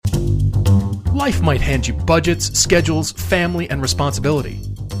Life might hand you budgets, schedules, family, and responsibility.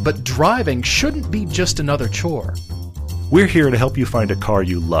 But driving shouldn't be just another chore. We're here to help you find a car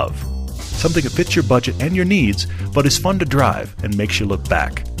you love. Something that fits your budget and your needs, but is fun to drive and makes you look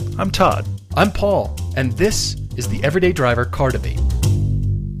back. I'm Todd. I'm Paul, and this is the Everyday Driver Car Debate.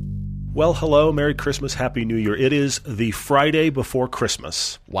 Well, hello, Merry Christmas, Happy New Year. It is the Friday before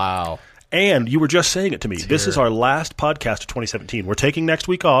Christmas. Wow. And you were just saying it to me. This is our last podcast of 2017. We're taking next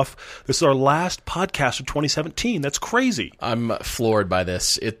week off. This is our last podcast of 2017. That's crazy. I'm floored by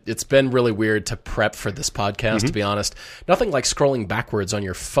this. It's been really weird to prep for this podcast, to be honest. Nothing like scrolling backwards on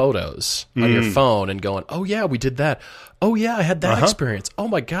your photos on your phone and going, oh, yeah, we did that. Oh, yeah, I had that experience. Oh,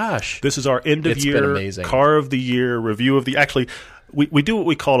 my gosh. This is our end-of-year, car of the year, review of the... Actually... We do what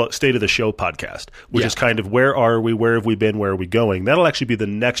we call a State of the Show podcast, which is kind of where are we, where have we been, where are we going. That'll actually be the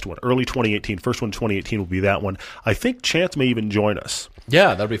next one, early 2018. First one in 2018 will be that one. I think Chance may even join us.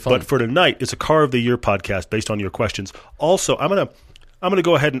 Yeah, that'd be fun. But for tonight, it's a Car of the Year podcast based on your questions. Also, I'm gonna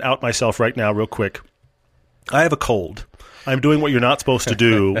go ahead and out myself right now real quick. I have a cold. I'm doing what you're not supposed to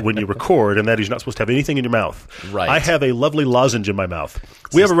do when you record, and that is you're not supposed to have anything in your mouth. Right. I have a lovely lozenge in my mouth.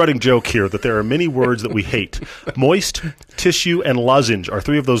 We have a running joke here that there are many words that we hate. Moist, tissue, and lozenge are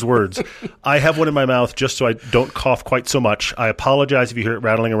three of those words. I have one in my mouth just so I don't cough quite so much. I apologize if you hear it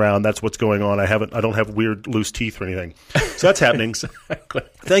rattling around. That's what's going on. I don't have weird loose teeth or anything. So that's happening. Exactly.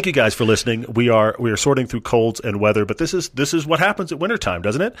 Thank you guys for listening. We are sorting through colds and weather, but this is what happens at wintertime,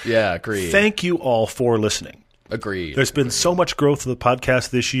 doesn't it? Yeah, agreed. Thank you all for listening. Agreed. There's been so much growth of the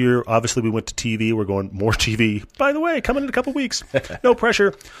podcast this year. Obviously, we went to TV. We're going more TV. By the way, coming in a couple weeks. No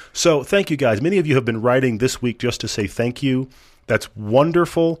pressure. So thank you, guys. Many of you have been writing this week just to say thank you. That's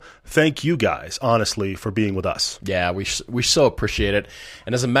wonderful. Thank you, guys, honestly, for being with us. Yeah, we so appreciate it.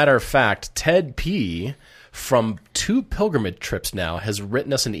 And as a matter of fact, Ted P., from 2 pilgrimage trips now, has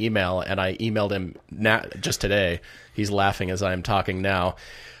written us an email, and I emailed him just today. He's laughing as I am talking now.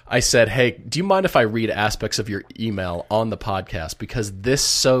 I said, hey, do you mind if I read aspects of your email on the podcast? Because this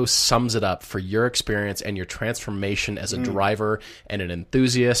so sums it up for your experience and your transformation as a driver and an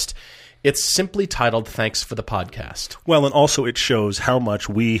enthusiast. It's simply titled, Thanks for the Podcast. Well, and also it shows how much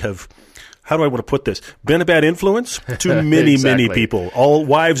we have... How do I want to put this? Been a bad influence to many, many people. All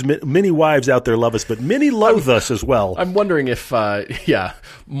wives, many wives out there love us, but many loathe us as well. I'm wondering if,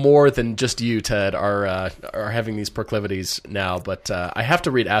 more than just you, Ted, are having these proclivities now. But I have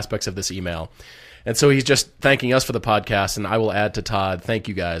to read aspects of this email. And so he's just thanking us for the podcast, and I will add to Todd, thank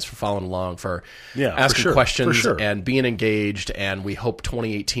you guys for following along, for asking questions and being engaged, and we hope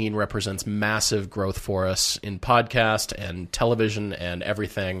 2018 represents massive growth for us in podcast and television and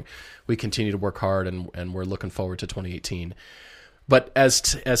everything. We continue to work hard, and we're looking forward to 2018. But as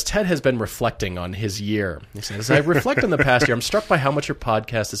Ted has been reflecting on his year, he says, as I reflect on the past year, I'm struck by how much your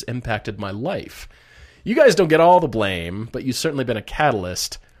podcast has impacted my life. You guys don't get all the blame, but you've certainly been a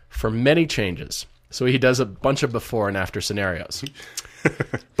catalyst for many changes. So he does a bunch of before and after scenarios.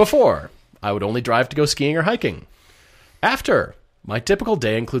 Before, I would only drive to go skiing or hiking. After, my typical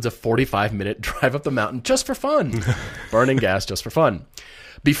day includes a 45-minute drive up the mountain just for fun. Burning gas just for fun.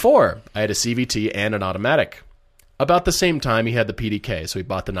 Before, I had a CVT and an automatic. About the same time, he had the PDK, so he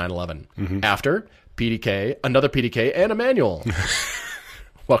bought the 911. After, PDK, another PDK, and a manual.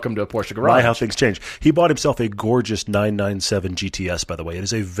 Welcome to a Porsche garage. My, how things change. He bought himself a gorgeous 997 GTS, by the way. It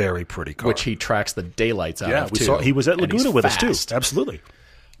is a very pretty car. Which he tracks the daylights out of, too. He was at Laguna with us, too. Absolutely.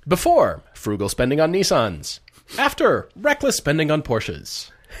 Before, frugal spending on Nissans. After, reckless spending on Porsches.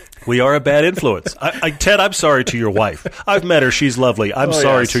 We are a bad influence. Ted, I'm sorry to your wife. I've met her. She's lovely. I'm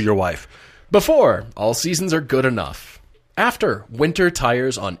sorry to your wife. Before, all seasons are good enough. After, winter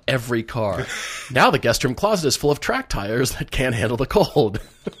tires on every car. Now the guest room closet is full of track tires that can't handle the cold.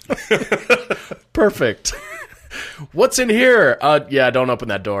 Perfect. What's in here? Don't open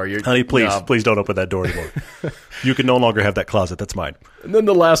that door. Honey, please don't open that door anymore. You can no longer have that closet. That's mine. And then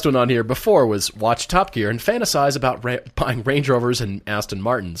the last one on here before was watch Top Gear and fantasize about buying Range Rovers and Aston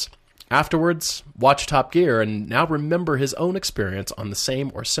Martins. Afterwards, watch Top Gear and now remember his own experience on the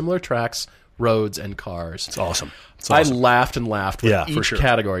same or similar tracks, roads, and cars. It's awesome. I laughed and laughed with each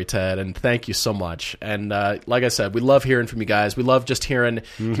category, Ted, and thank you so much. And like I said, we love hearing from you guys. We love just hearing,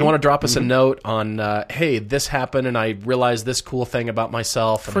 if you want to drop us a note on, hey, this happened, and I realized this cool thing about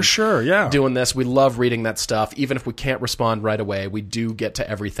myself. For sure, doing this. We love reading that stuff. Even if we can't respond right away, we do get to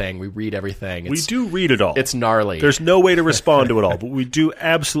everything. We read everything. We do read it all. It's gnarly. There's no way to respond to it all, but we do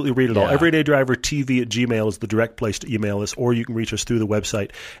absolutely read it all. EverydayDriverTV@gmail is the direct place to email us, or you can reach us through the website,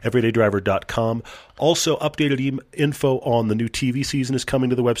 everydaydriver.com. Also, updated info on the new TV season is coming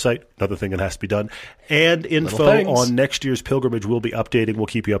to the website. Another thing that has to be done. And info on next year's pilgrimage we'll be updating. We'll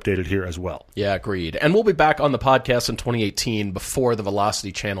keep you updated here as well. Yeah, agreed. And we'll be back on the podcast in 2018 before the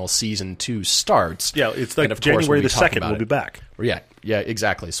Velocity Channel Season 2 starts. Yeah, it's like January the 2nd we'll be back. Yeah,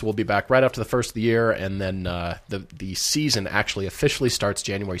 exactly. So we'll be back right after the first of the year, and then the season actually officially starts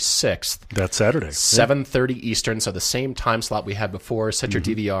January 6th. That's Saturday. 7:30 Eastern, so the same time slot we had before. Set your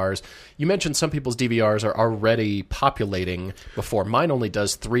DVRs. You mentioned some people's DVRs are already populating before. Mine only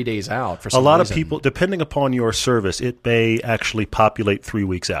does 3 days out for some reason. A lot of people, depending upon your service, it may actually populate 3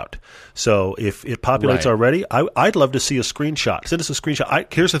 weeks out. So if it populates already, I'd love to see a screenshot. Send us a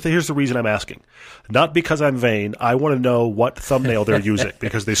screenshot. Here's the reason I'm asking. Not because I'm vain. I want to know what thumbnail they're using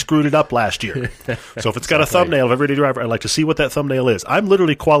because they screwed it up last year. So if it's got a thumbnail of Everyday Driver, I'd like to see what that thumbnail is. I'm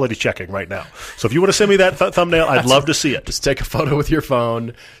literally quality checking right now. So if you want to send me that thumbnail, I'd love to see it. Just take a photo with your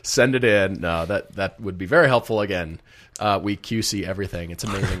phone, send it in. No, that would be very helpful. Again, we QC everything. It's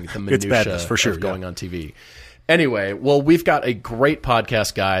amazing the minutia it's madness, for sure, of going on TV. Anyway, well, we've got a great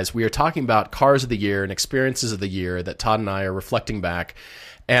podcast, guys. We are talking about cars of the year and experiences of the year that Todd and I are reflecting back.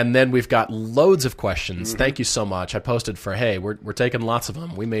 And then we've got loads of questions. Thank you so much. I posted for, hey, we're taking lots of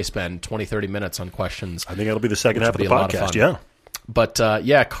them. We may spend 20, 30 minutes on questions. I think that'll be the second half of the podcast, yeah. But,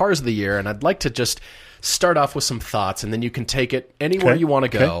 cars of the year. And I'd like to just start off with some thoughts, and then you can take it anywhere you want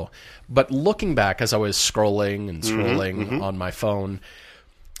to go. But looking back as I was scrolling on my phone,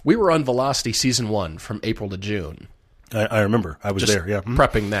 we were on Velocity Season 1 from April to June. I remember. I was there, yeah.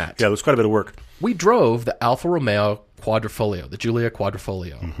 Prepping that. Yeah, it was quite a bit of work. We drove the Alfa Romeo Quadrifoglio, the Giulia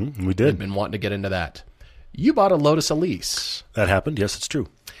Quadrifoglio. We did. We've been wanting to get into that. You bought a Lotus Elise. That happened. Yes, it's true.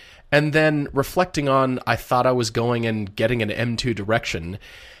 And then reflecting on, I thought I was going and getting an M2 direction.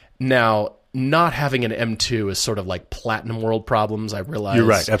 Now, not having an M2 is sort of like Platinum World problems. I realize. You're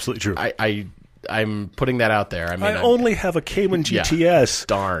right. Absolutely true. I'm putting that out there. I mean, I only have a Cayman GTS.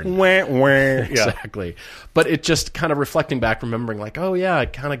 Darn. Wah, wah. Exactly. But it just kind of reflecting back, remembering like, oh yeah, I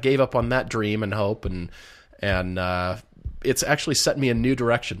kind of gave up on that dream and hope, and it's actually set me in new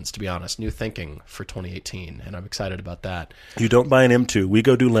directions, to be honest, new thinking for 2018, and I'm excited about that. You don't buy an M2. We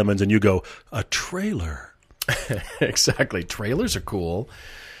go do lemons, and you go, a trailer. Exactly. Trailers are cool.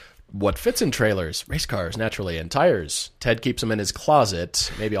 What fits in trailers? Race cars, naturally, and tires. Ted keeps them in his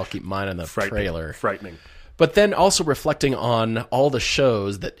closet. Maybe I'll keep mine in the trailer. Frightening. But then also reflecting on all the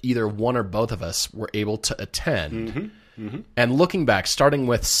shows that either one or both of us were able to attend. And looking back, starting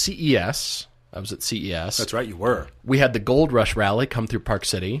with CES. I was at CES. That's right, you were. We had the Gold Rush Rally come through Park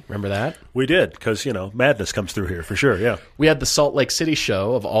City. Remember that? We did, because, madness comes through here, for sure, yeah. We had the Salt Lake City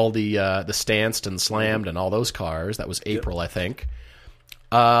show of all the Stanced and Slammed and all those cars. That was April, I think.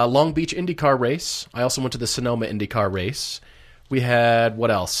 Long Beach IndyCar race. I also went to the Sonoma IndyCar race. We had, what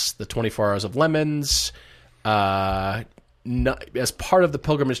else? The 24 Hours of Lemons. As part of the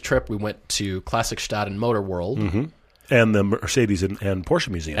pilgrimage trip, we went to Classic Stadt and Motor World. And the Mercedes and Porsche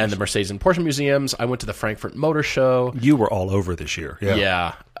museums. And the Mercedes and Porsche museums. I went to the Frankfurt Motor Show. You were all over this year.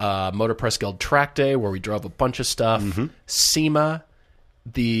 Yeah. Motor Press Guild Track Day, where we drove a bunch of stuff. SEMA,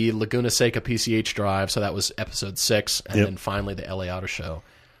 the Laguna Seca PCH drive. So that was episode 6. And then finally the LA Auto Show.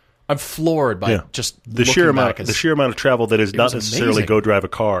 I'm floored by just the sheer amount of travel that is not necessarily go drive a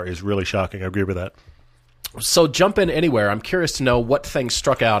car is really shocking. I agree with that. So jump in anywhere. I'm curious to know what things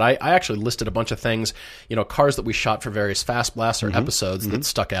struck out. I actually listed a bunch of things, cars that we shot for various Fast Blaster episodes that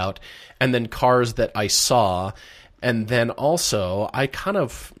stuck out, and then cars that I saw. And then also, I kind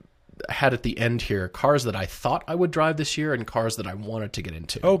of had at the end here cars that I thought I would drive this year and cars that I wanted to get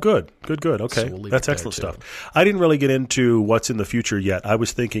into. Oh, good. Okay. So that's excellent stuff. I didn't really get into what's in the future yet. I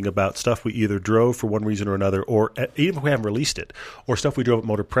was thinking about stuff we either drove for one reason or another, or even if we haven't released it, or stuff we drove at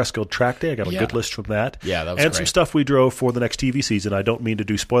Motor Press Guild Track Day. I got a good list from that. Yeah, that was And some stuff we drove for the next TV season. I don't mean to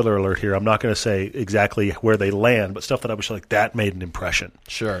do spoiler alert here. I'm not going to say exactly where they land, but stuff that I was like, that made an impression.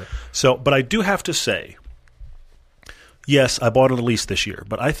 Sure. So, but I do have to say, yes, I bought an Elise this year,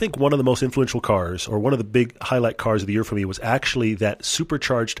 but I think one of the most influential cars, or one of the big highlight cars of the year for me, was actually that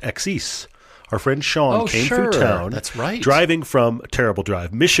supercharged Exis. Our friend Sean came through town. That's right. Driving from a terrible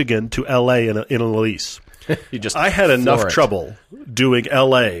drive, Michigan to L.A. in an Elise. I had enough trouble doing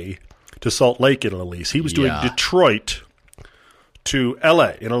L.A. to Salt Lake in an Elise. He was doing Detroit to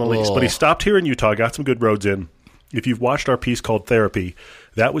L.A. in an Elise, but he stopped here in Utah, got some good roads in. If you've watched our piece called Therapy,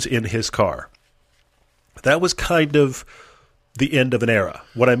 that was in his car. That was kind of the end of an era.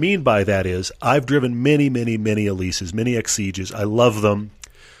 What I mean by that is I've driven many, many, many Elises, many Exiges. I love them.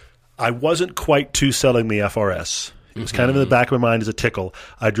 I wasn't quite too selling the FRS. It was kind of in the back of my mind as a tickle.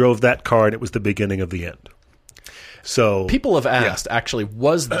 I drove that car, and it was the beginning of the end. So people have asked, actually,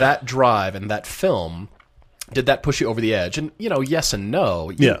 was that drive and that film Did that push you over the edge? And, yes and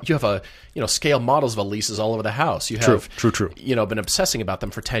no. You have scale models of Elises all over the house. You have, True. Been obsessing about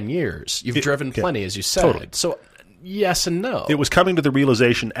them for 10 years. You've driven plenty, as you said. Totally. So, yes and no. It was coming to the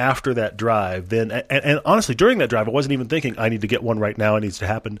realization after that drive. Then, and honestly, during that drive, I wasn't even thinking, I need to get one right now. It needs to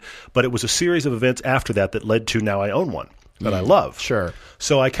happen. But it was a series of events after that led to now I own one that I love. Sure.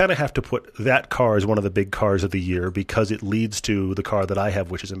 So I kind of have to put that car as one of the big cars of the year because it leads to the car that I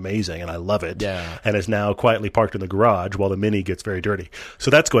have, which is amazing, and I love it. Yeah. And is now quietly parked in the garage while the Mini gets very dirty. So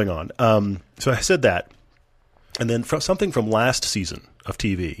that's going on. So I said that. And then something from last season of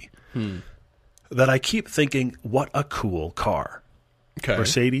TV that I keep thinking, what a cool car. Okay.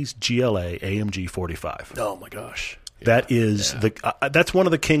 Mercedes GLA AMG 45. Oh, my gosh. That is that's one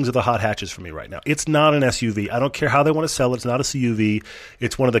of the kings of the hot hatches for me right now. It's not an SUV. I don't care how they want to sell it. It's not a CUV.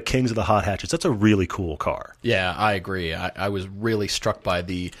 It's one of the kings of the hot hatches. That's a really cool car. Yeah, I agree. I was really struck by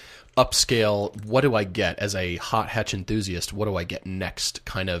the upscale, what do I get as a hot hatch enthusiast? What do I get next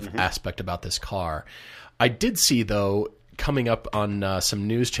kind of aspect about this car? I did see, though, coming up on some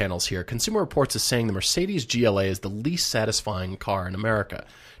news channels here, Consumer Reports is saying the Mercedes GLA is the least satisfying car in America.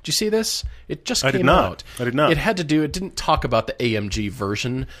 Did you see this? It just came out. I did not. It didn't talk about the AMG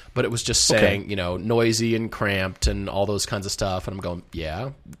version, but it was just saying, noisy and cramped and all those kinds of stuff. And I'm going, yeah,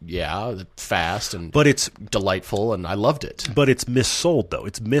 fast and it's delightful, and I loved it. But it's missold, though.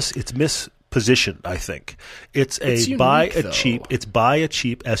 It's mispositioned, I think. It's buy a cheap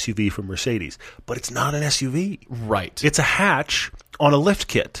SUV from Mercedes, but it's not an SUV. Right. It's a hatch on a lift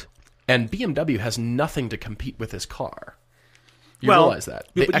kit. And BMW has nothing to compete with this car. You realize that.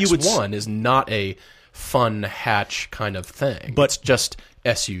 The X1 is not a fun hatch kind of thing. But it's just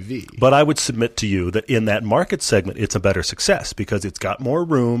SUV. But I would submit to you that in that market segment, it's a better success because it's got more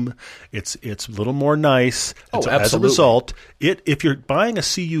room. It's a little more nice. Absolutely. As a result, if you're buying a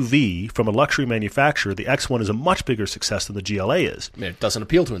CUV from a luxury manufacturer, the X1 is a much bigger success than the GLA is. I mean, it doesn't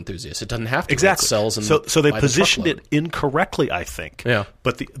appeal to enthusiasts. It doesn't have to. Exactly. It sells in so they positioned it incorrectly, I think. Yeah.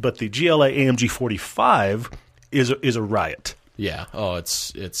 But the GLA AMG 45 is a riot. Yeah. Oh,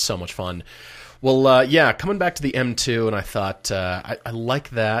 it's so much fun. Well, coming back to the M2, and I thought I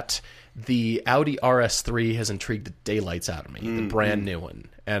like that. The Audi RS3 has intrigued the daylights out of me, the brand new one.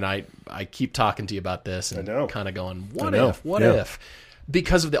 And I keep talking to you about this and kind of going, what if?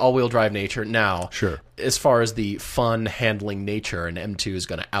 Because of the all-wheel drive nature. Now, sure. As far as the fun handling nature, an M2 is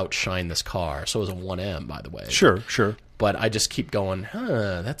going to outshine this car. So is a 1M, by the way. Sure. But I just keep going,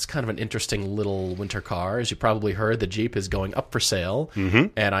 that's kind of an interesting little winter car. As you probably heard, the Jeep is going up for sale,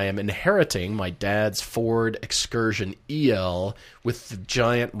 and I am inheriting my dad's Ford Excursion EL with the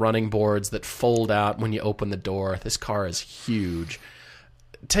giant running boards that fold out when you open the door. This car is huge.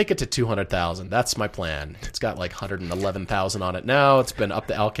 Take it to 200,000. That's my plan. It's got like 111,000 on it now. It's been up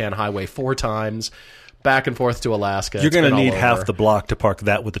the Alcan Highway 4 times. Back and forth to Alaska. You're going to need half the block to park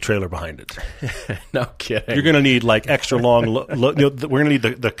that with the trailer behind it. No kidding. You're going to need like extra long. We're going to need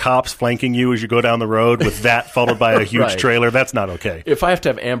the cops flanking you as you go down the road with that followed by a huge trailer. That's not okay. If I have to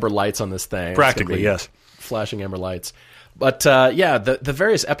have amber lights on this thing, practically yes, flashing amber lights. But the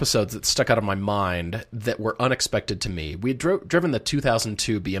various episodes that stuck out of my mind that were unexpected to me. We had driven the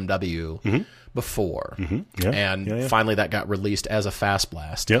 2002 BMW before, and finally that got released as a Fast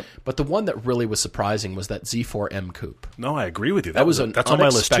Blast. Yep. But the one that really was surprising was that Z4M Coupe. No, I agree with you. That's an on my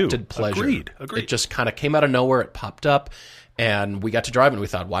list too. Unexpected pleasure. Agreed. It just kind of came out of nowhere. It popped up, and we got to drive it. And we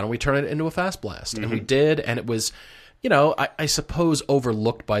thought, why don't we turn it into a Fast Blast? And we did, and it was, I suppose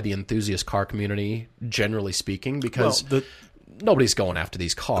overlooked by the enthusiast car community, generally speaking, because nobody's going after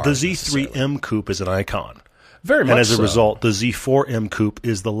these cars. The Z3M Coupe is an icon. Very much and as a so. result, the Z4M Coupe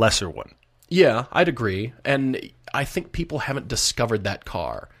is the lesser one. Yeah, I'd agree. And I think people haven't discovered that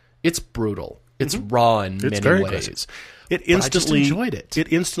car. It's brutal. It's raw in many very ways. aggressive. I just enjoyed it.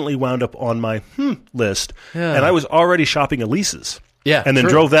 It instantly wound up on my list, and I was already shopping Elises. Yeah, and then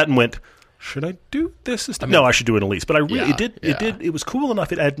drove that and went, should I do this? No, I should do an Elise. But it was cool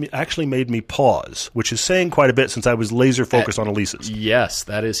enough. It actually made me pause, which is saying quite a bit since I was laser focused on Elises. Yes,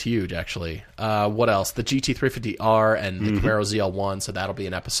 that is huge, actually. What else? The GT350R and the Camaro ZL1, so that'll be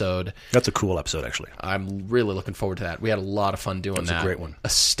an episode. That's a cool episode, actually. I'm really looking forward to that. We had a lot of fun doing that. That's a great one.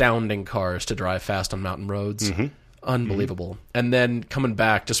 Astounding cars to drive fast on mountain roads. Unbelievable. And then coming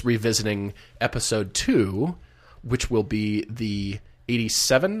back, just revisiting episode 2, which will be the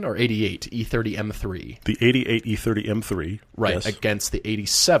 87 or 88 E30 M3. The 88 E30 M3. Right, yes. Against the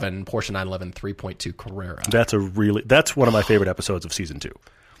 87 Porsche 911 3.2 Carrera. That's one of my favorite episodes of season 2.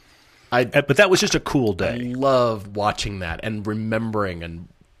 But that was just a cool day. I love watching that and remembering and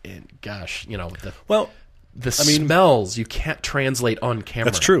gosh, the smells you can't translate on camera.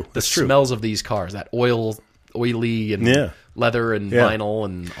 That's true. The smells of these cars, that oil oily and Yeah. leather and vinyl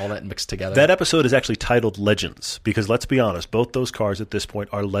and all that mixed together. That episode is actually titled Legends because, let's be honest, both those cars at this point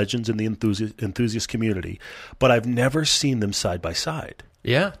are legends in the enthusiast community, but I've never seen them side by side.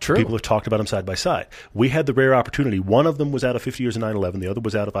 Yeah, true. People have talked about them side by side. We had the rare opportunity. One of them was out of 50 Years of 9/11. The other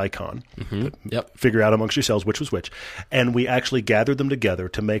was out of Icon. Yep. Figure out amongst yourselves which was which. And we actually gathered them together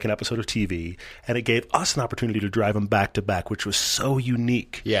to make an episode of TV, and it gave us an opportunity to drive them back to back, which was so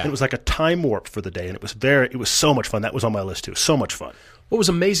unique. Yeah. And it was like a time warp for the day, and it was so much fun. That was on my list, too. So much fun. What was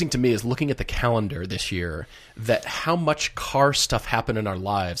amazing to me is looking at the calendar this year, that how much car stuff happened in our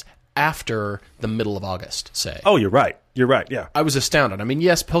lives after the middle of August, say. Oh, you're right. You're right, yeah. I was astounded. I mean,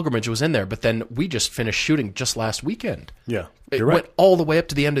 yes, Pilgrimage was in there, but then we just finished shooting just last weekend. Yeah, It you're right. went all the way up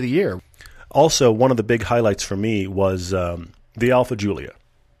to the end of the year. Also, one of the big highlights for me was the Alfa Giulia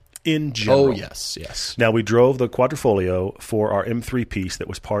in general. Oh, yes. Now, we drove the Quadrifoglio for our M3 piece that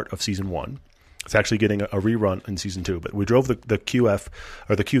was part of Season 1. It's actually getting a rerun in Season 2, but we drove the QF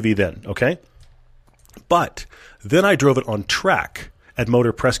or the QV then, okay? But then I drove it on track at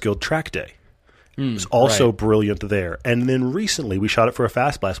Motor Press Guild Track Day. It was also right. brilliant there. And then recently, we shot it for a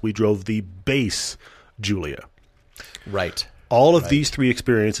Fast Blast. We drove the base Giulia. Right. All of these three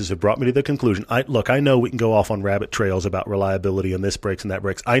experiences have brought me to the conclusion. I know we can go off on rabbit trails about reliability and this breaks and that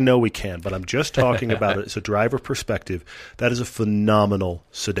breaks. I know we can, but I'm just talking about it as a driver perspective. That is a phenomenal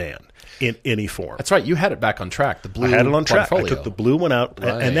sedan in any form. That's right. You had it back on track. The blue I had it on track. I Quadrifoglio. took the blue one out.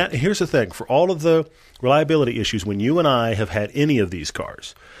 Right. And here's the thing. For all of the reliability issues, when you and I have had any of these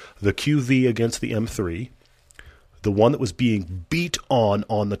cars, the QV against the M3, the one that was being beat on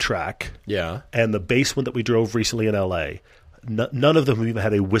the track, Yeah. and the base one that we drove recently in L.A., none of them have even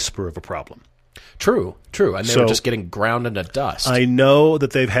had a whisper of a problem. True. And they So- were just getting ground into dust. I know that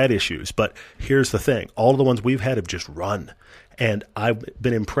they've had issues, but here's the thing. All of the ones we've had have just run. And I've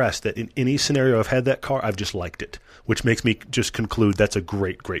been impressed that in any scenario I've had that car, I've just liked it, which makes me just conclude that's a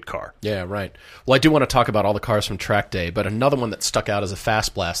great, great car. Yeah, right. Well, I do want to talk about all the cars from Track Day, but another one that stuck out as a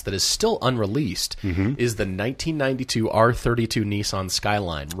Fast Blast that is still unreleased is the 1992 R32 Nissan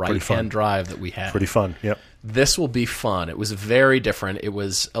Skyline right-hand drive that we had. Pretty fun, yep. This will be fun. It was very different. It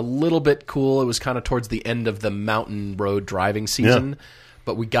was a little bit cool. It was kind of towards the end of the mountain road driving season,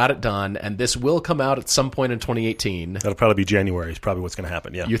 but we got it done, and this will come out at some point in 2018. That'll probably be January is probably what's going to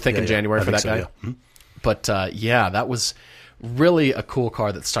happen, yeah. You're thinking January I for think that so, guy? yeah. Mhm. But that was really a cool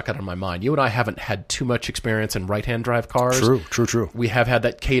car that stuck out in my mind. You and I haven't had too much experience in right-hand drive cars. True. We have had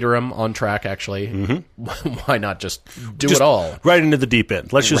that Caterham on track, actually. Why not just do Just it all? right into the deep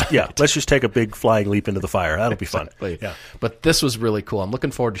end. Let's just take a big flying leap into the fire. That'll be fun. Exactly. Yeah. But this was really cool. I'm looking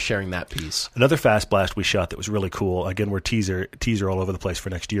forward to sharing that piece. Another Fast Blast we shot that was really cool. Again, we're teaser all over the place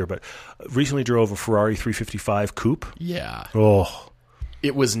for next year, but recently drove a Ferrari 355 Coupe. Yeah. Oh,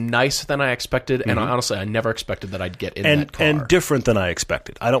 It was nicer than I expected, and honestly, I never expected that I'd get in that car. and different than I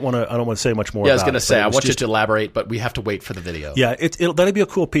expected. I don't want to say much more. Yeah, I was going going to say, I want you to elaborate, but we have to wait for the video. Yeah, that'll be a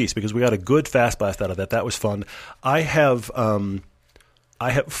cool piece because we got a good Fast Blast out of that. That was fun. I have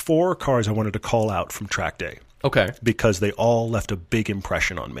 4 cars I wanted to call out from Track Day Okay. because they all left a big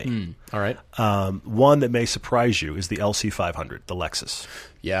impression on me. All right. One that may surprise you is the LC500, the Lexus.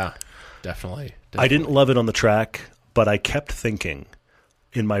 Yeah, definitely. I didn't love it on the track, but I kept thinking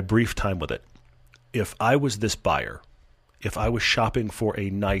in my brief time with it, if I was this buyer, if I was shopping for a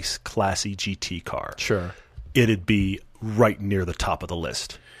nice, classy GT car, Sure. it'd be right near the top of the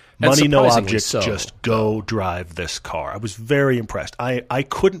list. And Money, no surprisingly object, so. just go drive this car. I was very impressed. I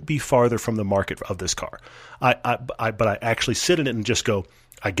couldn't be farther from the market of this car. But I actually sit in it and just go,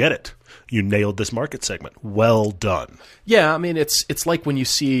 I get it. You nailed this market segment. Well done. Yeah, I mean, it's like when you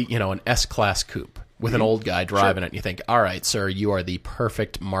see, an S-Class coupe with an old guy driving it, and you think, all right, sir, you are the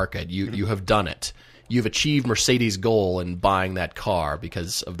perfect market. You have done it. You've achieved Mercedes' goal in buying that car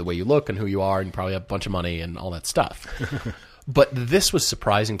because of the way you look and who you are, and you probably have a bunch of money and all that stuff. But this was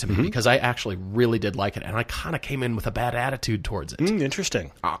surprising to me because I actually really did like it, and I kind of came in with a bad attitude towards it.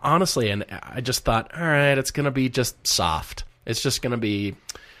 Interesting. Honestly, and I just thought, all right, it's going to be just soft. It's just going to be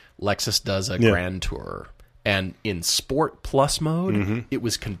Lexus does a Grand Tour. And in Sport Plus mode, it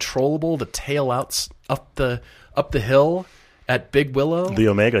was controllable. The tail outs up the hill at Big Willow. The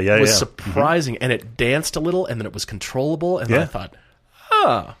Omega, was surprising. And it danced a little, and then it was controllable. And then I thought,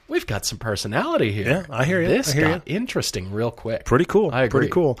 we've got some personality here. Yeah, I hear you. This I hear got interesting real quick. Pretty cool. I agree.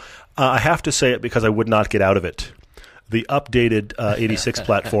 Pretty cool. I have to say it because I would not get out of it. The updated 86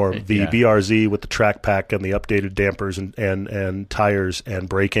 platform, the BRZ with the track pack and the updated dampers and tires and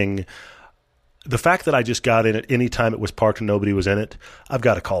braking. The fact that I just got in it any time it was parked and nobody was in it, I've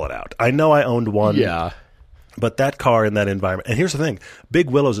got to call it out. I know I owned one, Yeah. but that car in that environment. And here's the thing. Big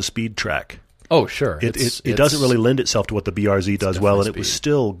Willow's a speed track. Oh, sure. It doesn't really lend itself to what the BRZ does well, and it was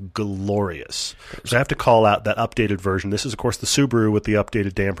still glorious. So I have to call out that updated version. This is, of course, the Subaru with the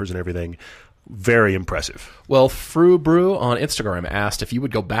updated dampers and everything. Very impressive. Well, Fru Brew on Instagram asked if you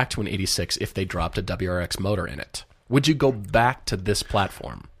would go back to an 86 if they dropped a WRX motor in it. Would you go back to this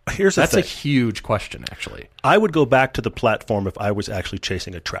platform? Here's the thing. That's a huge question, actually. I would go back to the platform if I was actually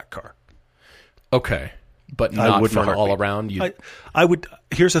chasing a track car. Okay. But not for an all-around? I would.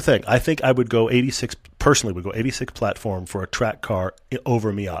 Here's the thing. I think I would go 86, personally would go 86 platform for a track car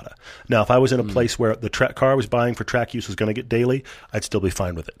over Miata. Now, if I was in a place where the track car I was buying for track use was going to get daily, I'd still be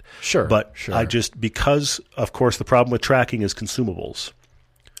fine with it. Sure. But sure. I just, because, of course, the problem with tracking is consumables.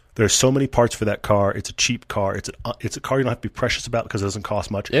 There's so many parts for that car. It's a cheap car. It's a car you don't have to be precious about because it doesn't cost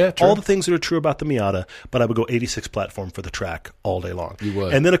much. Yeah, true. All the things that are true about the Miata, but I would go 86 platform for the track all day long. You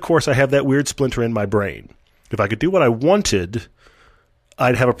would. And then, of course, I have that weird splinter in my brain. If I could do what I wanted,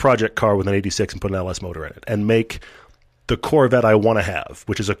 I'd have a project car with an 86 and put an LS motor in it and make the Corvette I want to have,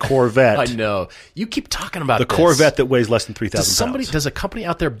 which is a Corvette. I know. You keep talking about the this. Corvette that weighs less than 3,000 pounds. Does a company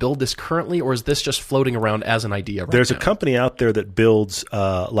out there build this currently, or is this just floating around as an idea right There's now? a company out there that builds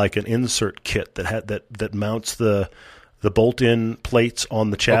like an insert kit that mounts the bolt-in plates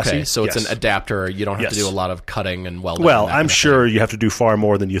on the chassis. Okay, so it's Yes. an adapter. You don't have to Yes. do a lot of cutting and welding. Well, and that I'm kind of sure you have to do far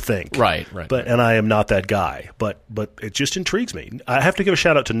more than you think. Right. And I am not that guy. But it just intrigues me. I have to give a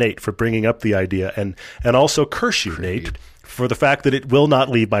shout out to Nate for bringing up the idea, and also curse you, Nate, for the fact that it will not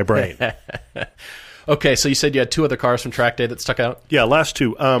leave my brain. Okay, so you said you had two other cars from track day that stuck out? Yeah, last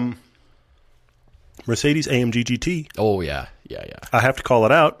two. Mercedes AMG GT. Oh, yeah. I have to call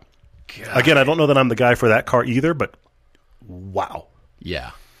it out. God. Again, I don't know that I'm the guy for that car either, but wow.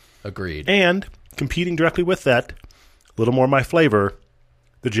 Yeah, agreed. And competing directly with that, a little more my flavor,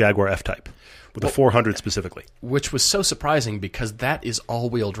 the Jaguar F-Type, with the 400 specifically. Which was so surprising because that is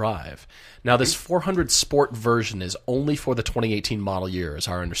all-wheel drive. Now, this 400 Sport version is only for the 2018 model year, is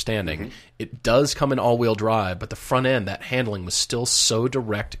our understanding. It does come in all-wheel drive, but the front end, that handling was still so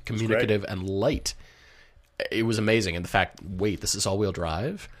direct, communicative, and light. It was amazing. And the fact, wait, this is all-wheel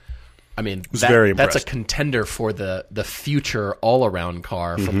drive? I mean, very that's a impressed. contender for the future all-around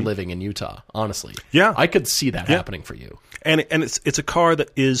car from living in Utah, honestly. Yeah. I could see that happening for you. And it's a car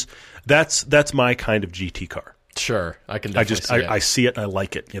that is that's my kind of GT car. Sure, I can definitely see it. I see it and I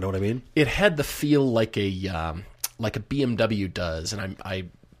like it. You know what I mean? It had the feel like a BMW does, and I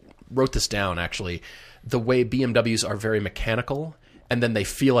wrote this down actually. The way BMWs are very mechanical, and then they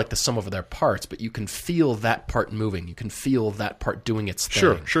feel like the sum of their parts, but you can feel that part moving. You can feel that part doing its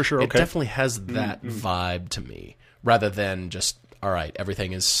thing. Sure. It Okay. definitely has that vibe to me, rather than just, all right,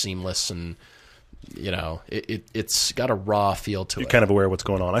 everything is seamless and, you know, it's got a raw feel to it. You're kind of aware of what's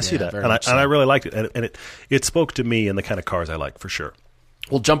going on. I see that, very and much so. I really liked it, and it spoke to me and the kind of cars I like for sure.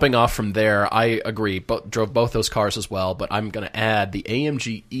 Well, jumping off from there, I agree. Drove both those cars as well, but I'm going to add the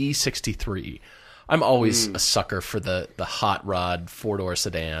AMG E63. I'm always a sucker for the hot rod four-door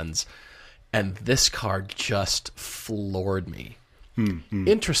sedans, and this car just floored me.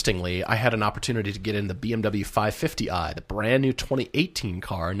 Interestingly, I had an opportunity to get in the BMW 550i, the brand new 2018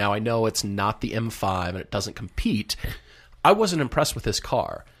 car. Now, I know it's not the M5 and it doesn't compete. I wasn't impressed with this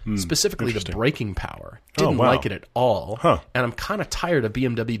car, specifically the braking power. Didn't wow. like it at all. Huh. And I'm kind of tired of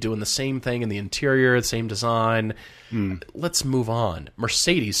BMW doing the same thing in the interior, the same design. Let's move on.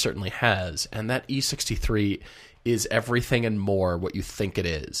 Mercedes certainly has, and that E63 is everything and more what you think it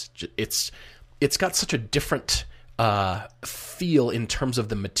is. It's got such a different feel in terms of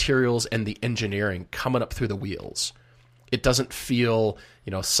the materials and the engineering coming up through the wheels. It doesn't feel,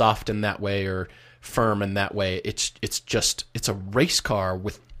 soft in that way or firm in that way. It's a race car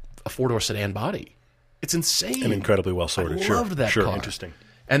with a four-door sedan body. It's insane. And incredibly well sorted. I loved that car. Interesting.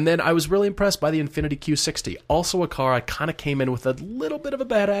 And then I was really impressed by the Infiniti Q60. Also a car I kind of came in with a little bit of a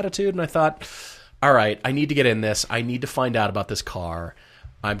bad attitude, and I thought, all right, I need to get in this. I need to find out about this car.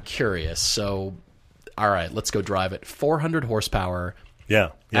 I'm curious. So, all right, let's go drive it. 400 horsepower. Yeah.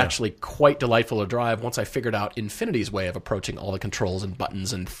 Actually quite delightful to drive once I figured out Infiniti's way of approaching all the controls and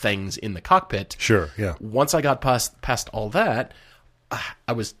buttons and things in the cockpit. Sure, yeah. Once I got past all that,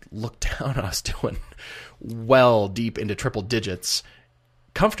 I was looked down. I was doing well deep into triple digits.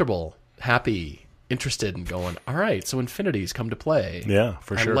 Comfortable, happy, interested, and going, all right, so Infiniti's come to play. Yeah,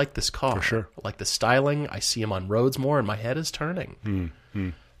 for sure. I like this car. For sure. I like the styling. I see him on roads more, and my head is turning.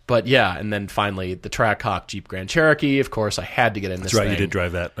 But yeah, and then finally, the Trackhawk Jeep Grand Cherokee. Of course, I had to get in this That's right, thing. you did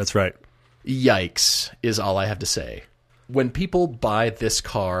drive that. That's right. Yikes, is all I have to say. When people buy this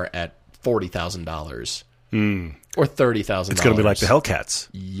car at $40,000 or $30,000, It's going to be like the Hellcats.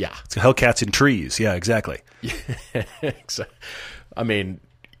 Yeah. It's Hellcats in trees. Yeah, exactly. I mean,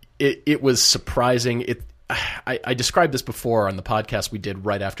 it was surprising. I described this before on the podcast we did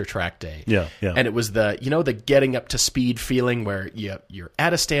right after track day. Yeah. And it was the getting up to speed feeling where you're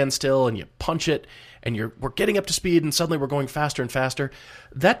at a standstill and you punch it and we're getting up to speed and suddenly we're going faster and faster.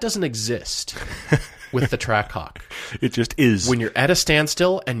 That doesn't exist with the Trackhawk. It just is. When you're at a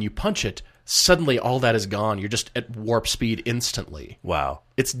standstill and you punch it, suddenly all that is gone. You're just at warp speed instantly. Wow.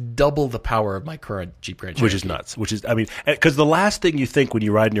 It's double the power of my current Jeep Grand Cherokee. Which is nuts. Because the last thing you think when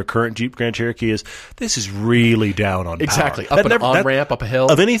you ride in your current Jeep Grand Cherokee is, this is really down on exactly. power. Up an on-ramp, up a hill.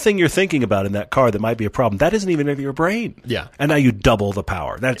 Of anything you're thinking about in that car that might be a problem, that isn't even in your brain. Yeah. And now you double the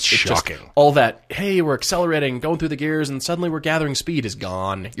power. That's shocking. All that, hey, we're accelerating, going through the gears, and suddenly we're gathering speed is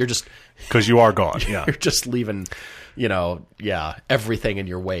gone. You're just... Because you are gone, yeah. You're just leaving, everything in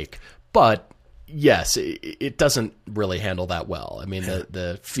your wake. But... yes, it doesn't really handle that well. I mean,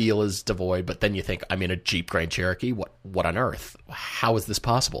 the feel is devoid, but then you think, I'm in a Jeep Grand Cherokee? What on earth? How is this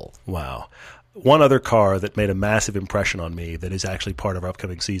possible? Wow. One other car that made a massive impression on me that is actually part of our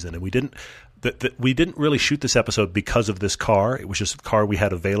upcoming season, and we didn't really shoot this episode because of this car. It was just a car we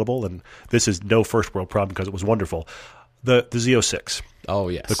had available, and this is no first world problem because it was wonderful. The Z06. Oh,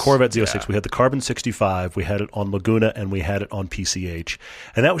 yes. The Corvette Z06. Yeah. We had the Carbon 65. We had it on Laguna, and we had it on PCH.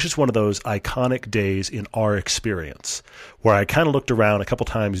 And that was just one of those iconic days in our experience where I kind of looked around a couple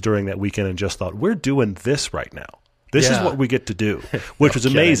times during that weekend and just thought, we're doing this right now. This is what we get to do, which was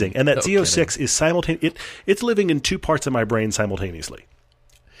amazing. And that Z06 is simultaneous. It's living in two parts of my brain simultaneously.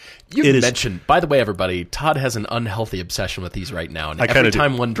 You mentioned, by the way, everybody, Todd has an unhealthy obsession with these right now. And every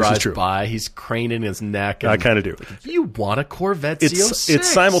time one drives by, he's craning his neck. And I kind of do. You want a Corvette Z06? It's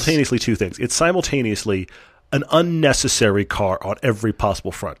simultaneously two things. It's simultaneously an unnecessary car on every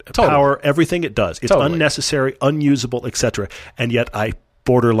possible front. Totally. Power, everything it does. It's unnecessary, unusable, etc. And yet I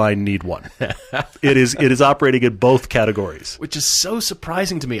borderline need one. It is operating in both categories. Which is so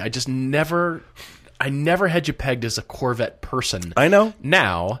surprising to me. I never had you pegged as a Corvette person. I know.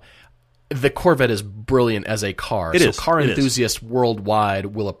 Now... the Corvette is brilliant as a car. Car enthusiasts worldwide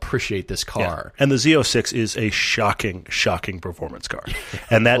will appreciate this car. Yeah. And the Z06 is a shocking, shocking performance car.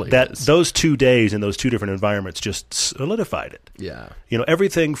 And those 2 days in those two different environments just solidified it. Yeah.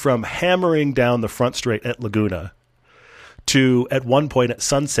 Everything from hammering down the front straight at Laguna to at one point at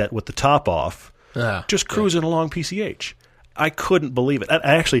Sunset with the top off, just cruising along PCH. I couldn't believe it.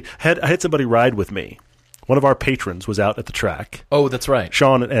 I actually had somebody ride with me. One of our patrons was out at the track. Oh, that's right.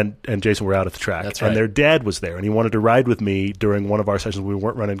 Sean and Jason were out at the track. That's right. And their dad was there, and he wanted to ride with me during one of our sessions. We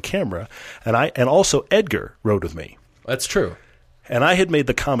weren't running camera. And also Edgar rode with me. That's true. And I had made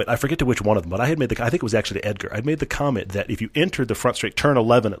the comment, I forget to which one of them, but I think it was actually Edgar. I'd made the comment that if you entered the front straight, turn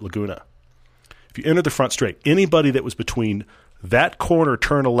 11 at Laguna, if you entered the front straight, anybody that was between that corner,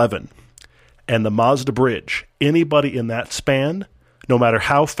 turn 11, and the Mazda Bridge, anybody in that span, no matter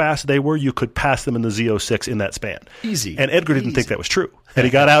how fast they were, you could pass them in the Z06 in that span. Easy. And Edgar didn't think that was true. And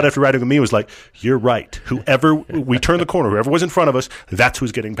he got out after riding with me and was like, you're right. Whoever, we turned the corner, whoever was in front of us, that's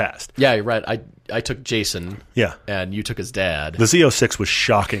who's getting passed. Yeah, you're right. I took Jason. Yeah. And you took his dad. The Z06 was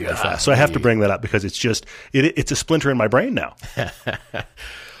shockingly fast. So I have to bring that up because it's just, it's a splinter in my brain now.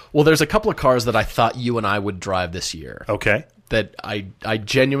 Well, there's a couple of cars that I thought you and I would drive this year. Okay. That I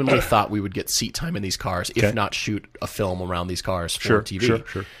genuinely thought we would get seat time in these cars, if not shoot a film around these cars for TV.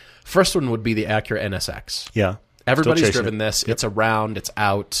 Sure. First one would be the Acura NSX. Yeah. Everybody's driven this. Yep. It's around. It's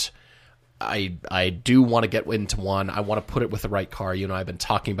out. I do want to get into one. I want to put it with the right car. You and I have been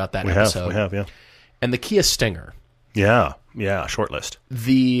talking about that episode. We have, yeah. And the Kia Stinger. Yeah, short list.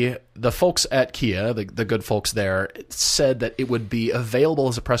 The folks at Kia, the good folks there, said that it would be available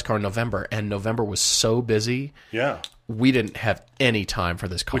as a press car in November, and November was so busy. Yeah. We didn't have any time for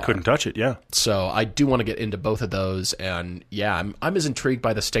this car. We couldn't touch it, yeah. So I do want to get into both of those, and yeah, I'm as intrigued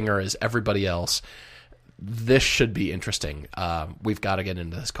by the Stinger as everybody else. This should be interesting. We've got to get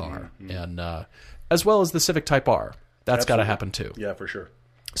into this car, and as well as the Civic Type R. That's got to happen too. Yeah, for sure.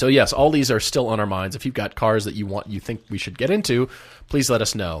 So yes, all these are still on our minds. If you've got cars that you think we should get into, please let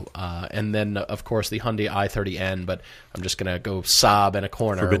us know. And then, of course, the Hyundai i30N, but I'm just going to go sob in a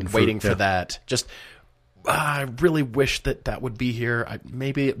corner waiting for that. Just, I really wish that would be here.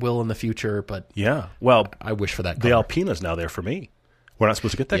 Maybe it will in the future, but yeah, well, I wish for that car. The Alpina's now there for me. We're not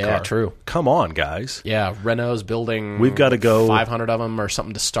supposed to get that car. Yeah, true. Come on, guys. Yeah, Renault's building. We've got to go 500 of them or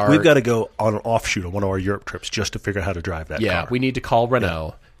something to start. We've got to go on an offshoot on one of our Europe trips just to figure out how to drive that car. Yeah, we need to call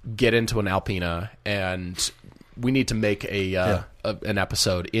Renault, get into an Alpina, and we need to make an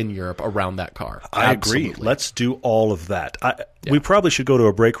episode in Europe around that car. I agree. Let's do all of that. We probably should go to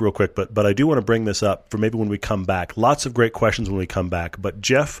a break real quick, but I do want to bring this up for maybe when we come back. Lots of great questions when we come back. But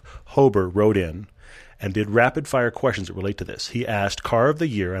Jeff Hober wrote in and did rapid-fire questions that relate to this. He asked Car of the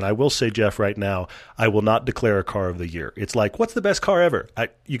Year, and I will say, Jeff, right now, I will not declare a Car of the Year. It's like, what's the best car ever?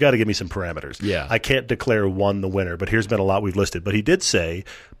 You got to give me some parameters. Yeah. I can't declare one the winner, but here's been a lot we've listed. But he did say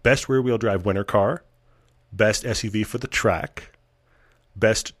best rear-wheel drive winter car, best SUV for the track,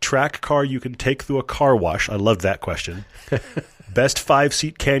 best track car you can take through a car wash. I loved that question. Best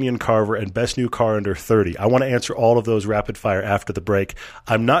 5-seat Canyon Carver, and best new car under 30. I want to answer all of those rapid fire after the break.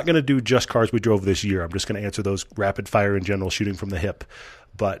 I'm not going to do just cars we drove this year. I'm just going to answer those rapid fire in general, shooting from the hip.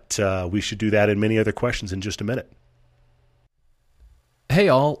 But we should do that and many other questions in just a minute. Hey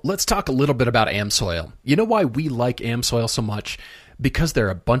all, let's talk a little bit about AmSoil. You know why we like AmSoil so much? Because they're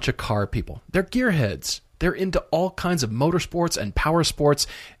a bunch of car people. They're gearheads. They're into all kinds of motorsports and power sports,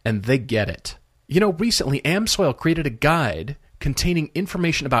 and they get it. You know, recently AmSoil created a guide containing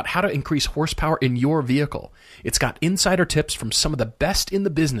information about how to increase horsepower in your vehicle. It's got insider tips from some of the best in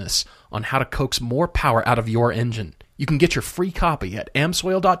the business on how to coax more power out of your engine. You can get your free copy at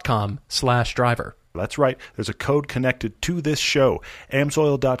amsoil.com/driver. That's right. There's a code connected to this show,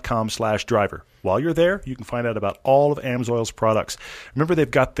 amsoil.com/driver. While you're there, you can find out about all of AmSoil's products. Remember, they've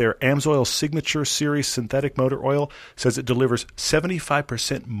got their AmSoil Signature Series synthetic motor oil. Says it delivers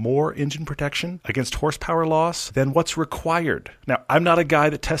 75% more engine protection against horsepower loss than what's required. Now, I'm not a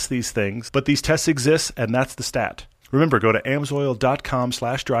guy that tests these things, but these tests exist, and that's the stat. Remember, go to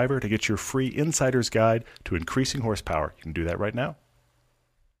amsoil.com/driver to get your free insider's guide to increasing horsepower. You can do that right now.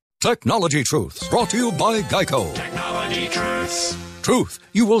 Technology Truths, brought to you by Geico. Technology Truths. Truth,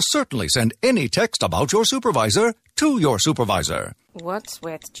 you will certainly send any text about your supervisor to your supervisor. What's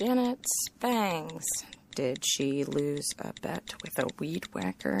with Janet's bangs? Did she lose a bet with a weed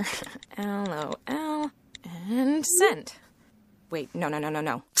whacker? LOL. And send. Wait,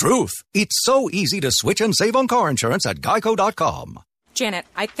 no. Truth, it's so easy to switch and save on car insurance at geico.com. Janet,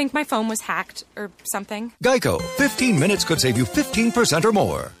 I think my phone was hacked or something. Geico, 15 minutes could save you 15% or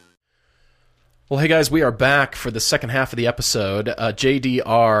more. Well, hey guys, we are back for the second half of the episode.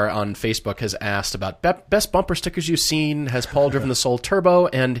 JDR on Facebook has asked about best bumper stickers you've seen. Has Paul driven the Soul Turbo?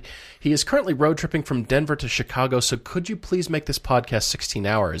 And he is currently road tripping from Denver to Chicago, so could you please make this podcast 16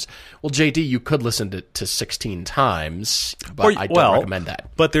 hours? Well, JD, you could listen to 16 times, but I don't recommend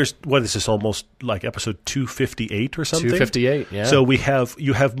that. But there's, what is this, almost like episode 258 or something? 258, yeah. So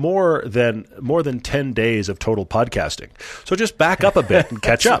you have more than 10 days of total podcasting. So just back up a bit and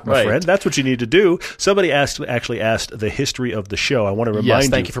catch up, my friend. That's what you need to do. Somebody actually asked the history of the show. I want to remind you.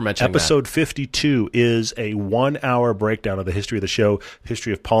 Thank you for mentioning episode that. 52 is a 1-hour breakdown of the history of the show, the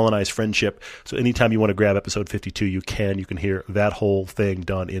history of Paul and I's friendship. So anytime you want to grab episode 52, you can. You can hear that whole thing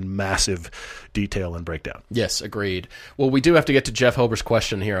done in massive detail and breakdown. Yes, agreed. Well, we do have to get to Jeff Hober's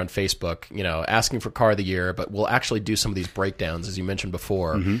question here on Facebook, asking for car of the year, but we'll actually do some of these breakdowns, as you mentioned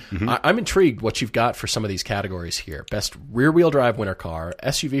before. I'm intrigued what you've got for some of these categories here. Best rear-wheel drive winter car,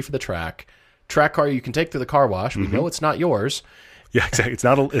 SUV for the track car you can take through the car wash. We know it's not yours. Yeah, exactly. It's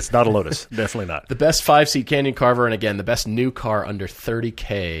not a Lotus. Definitely not. The best 5-seat Canyon Carver, and again, the best new car under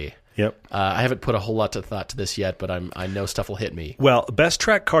 $30K. Yep. I haven't put a whole lot of thought to this yet, but I know stuff will hit me. Well, best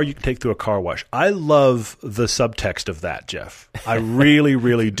track car you can take through a car wash. I love the subtext of that, Jeff. I really,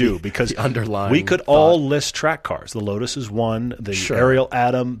 really do, because we could all list track cars. The Lotus is one, the Ariel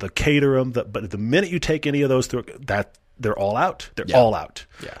Atom, the Caterham, but the minute you take any of those through that, they're all out. They're all out.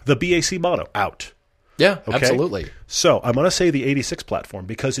 Yeah. The BAC Mono, out. Yeah, okay? Absolutely. So I'm going to say the 86 platform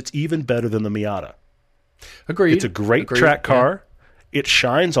because it's even better than the Miata. Agreed. It's a great track car. Yeah. It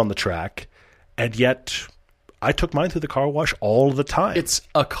shines on the track, and yet I took mine through the car wash all the time. It's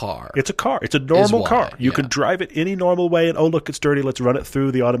a car. It's a car. It's a normal car. You could drive it any normal way, and look, it's dirty. Let's run it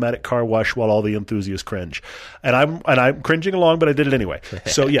through the automatic car wash while all the enthusiasts cringe. And I'm cringing along, but I did it anyway.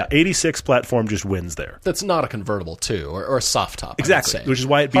 So yeah, 86 platform just wins there. That's not a convertible too, or a soft top. Exactly, which is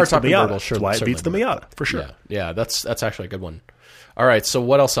why it beats the Miata. That's why it beats the Miata for sure. Yeah, that's actually a good one. All right, so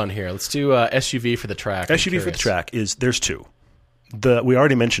what else on here? Let's do SUV for the track. SUV for the track there's two. We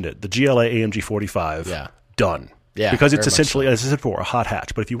already mentioned it. The GLA AMG 45. Yeah. Done. Yeah, because it's essentially, as I said before, a hot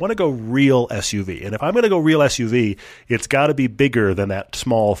hatch. But if you want to go real SUV, and if I'm going to go real SUV, it's got to be bigger than that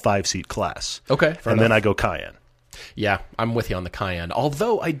small 5-seat class. Okay, fair enough. Then I go Cayenne. Yeah, I'm with you on the Cayenne.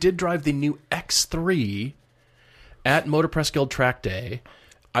 Although I did drive the new X3 at Motor Press Guild Track Day.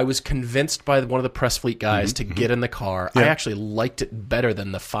 I was convinced by one of the press fleet guys to get in the car. Yeah. I actually liked it better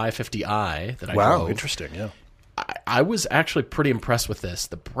than the 550i that I drove. Wow, interesting, yeah. I was actually pretty impressed with this.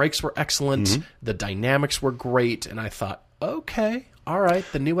 The brakes were excellent. The dynamics were great. And I thought, okay, all right,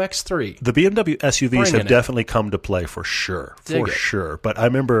 the new X3. The BMW SUVs have definitely come to play for sure. Sure. But I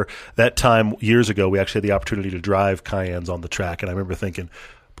remember that time years ago, we actually had the opportunity to drive Cayennes on the track. And I remember thinking,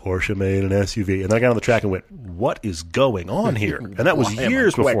 Porsche made an SUV. And then I got on the track and went, what is going on here? And that was Why am I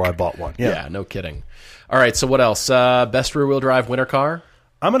years quick? before I bought one. Yeah, no kidding. All right, so what else? Best rear-wheel drive winter car?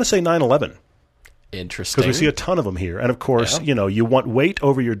 I'm going to say 911. Interesting. Because we see a ton of them here. And, of course, Yeah. you want weight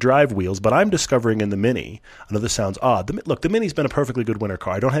over your drive wheels, but I'm discovering in the Mini, I know this sounds odd. Look, the Mini's been a perfectly good winter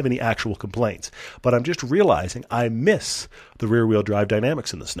car. I don't have any actual complaints. But I'm just realizing I miss the rear-wheel drive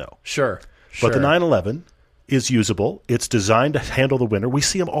dynamics in the snow. Sure. But the 911 is usable. It's designed to handle the winter. We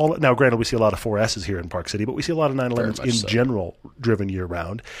see them all. Now, granted, we see a lot of 4S's here in Park City, but we see a lot of 911s Very in much so. general driven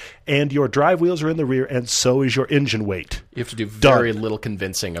year-round. And your drive wheels are in the rear, and so is your engine weight. You have to do very little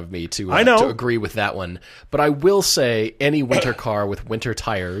convincing of me to I know. to agree with that one. But I will say any winter car with winter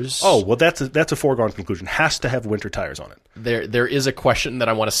tires. Oh, well, that's a foregone conclusion. Has to have winter tires on it. There is a question that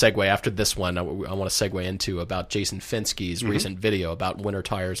I want to segue after this one. I want to segue into about Jason Finsky's recent video about winter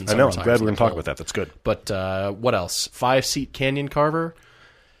tires and I summer know. I'm tires. glad in we're going the to talk cold. about that. That's good. But what else? 5-seat Canyon Carver.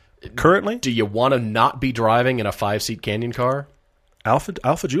 Currently, Do you want to not be driving in a 5-seat Canyon car?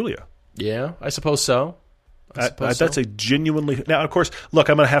 Alpha Julia. Yeah, I suppose so. That's a genuinely... Now, of course, look,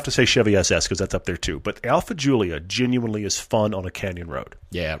 I'm going to have to say Chevy SS because that's up there too. But Alpha Julia genuinely is fun on a canyon road.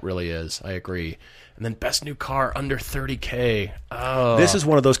 Yeah, it really is. I agree. And then best new car under $30K. Oh, This is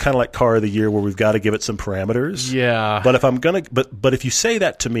one of those kind of like car of the year where we've got to give it some parameters. yeah. But if I'm going to... But if you say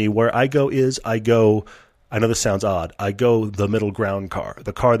that to me, where I go... I know this sounds odd. I go the middle ground car,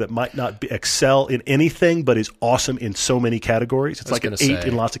 the car that might not excel in anything, but is awesome in so many categories. It's like an 8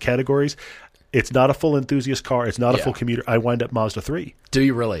 in lots of categories. It's not a full enthusiast car. It's not a full commuter. I wind up Mazda 3. Do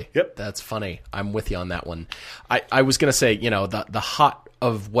you really? Yep. That's funny. I'm with you on that one. I was going to say, the hot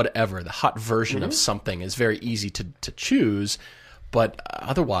of whatever, the hot version of something is very easy to choose, but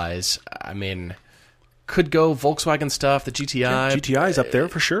otherwise, I mean, could go Volkswagen stuff, the GTI. GTI is up there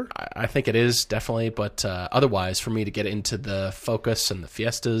for sure. I think it is, definitely, but otherwise, for me to get into the Focus and the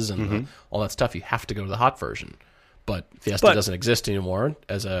Fiestas and all that stuff, you have to go to the hot version. But Fiesta doesn't exist anymore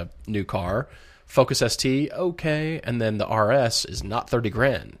as a new car. Focus ST, okay, and then the RS is not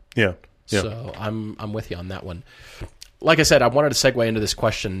 $30,000. Yeah. So I'm with you on that one. Like I said, I wanted to segue into this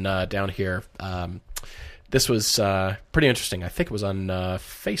question down here. This was pretty interesting. I think it was on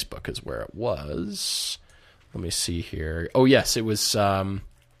Facebook is where it was. Let me see here. Oh yes, it was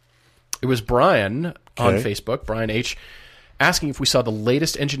Brian on Facebook, Brian H., asking if we saw the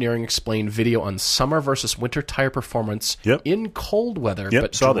latest Engineering Explained video on summer versus winter tire performance in cold weather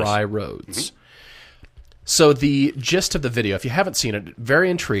but dry roads. So the gist of the video, if you haven't seen it, very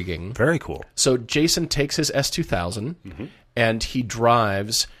intriguing. Very cool. So Jason takes his S2000 and he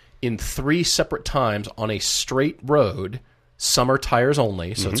drives in 3 separate times on a straight road, summer tires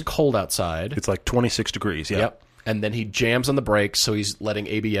only, so it's cold outside. It's like 26 degrees, yeah. Yep. And then he jams on the brakes, so he's letting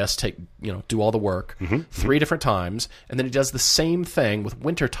ABS do all the work 3 different times. And then he does the same thing with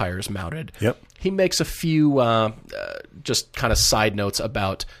winter tires mounted. Yep. He makes a few just kind of side notes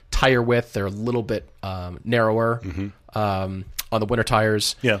about tire width. They're a little bit narrower on the winter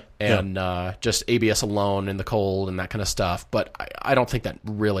tires. Yeah. And just ABS alone in the cold and that kind of stuff. But I don't think that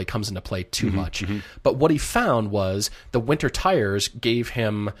really comes into play too much. But what he found was the winter tires gave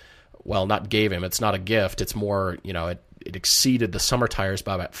him... Well, not gave him. It's not a gift. It's more, it exceeded the summer tires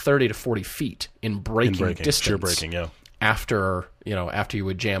by about 30 to 40 feet in braking distance. Sheer braking, yeah. After you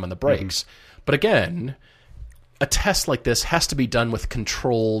would jam on the brakes. But again, a test like this has to be done with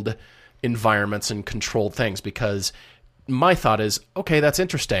controlled environments and controlled things, because my thought is, okay, that's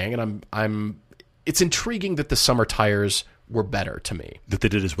interesting, and it's intriguing that the summer tires were better to me. That they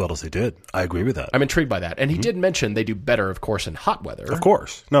did as well as they did. I agree with that. I'm intrigued by that. And he did mention they do better, of course, in hot weather. Of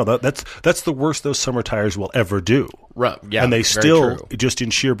course. No, that's the worst those summer tires will ever do. Right. Yeah, and they very still, true. just in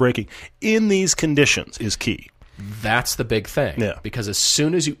sheer braking, in these conditions is key. That's the big thing. Yeah. Because as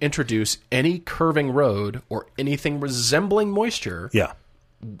soon as you introduce any curving road or anything resembling moisture,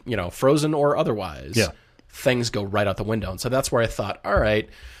 frozen or otherwise, things go right out the window. And so that's where I thought, all right,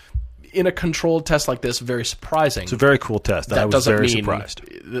 in a controlled test like this, very surprising. It's a very cool test. I was very surprised.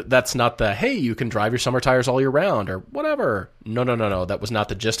 That's not the, hey, you can drive your summer tires all year round or whatever. No. That was not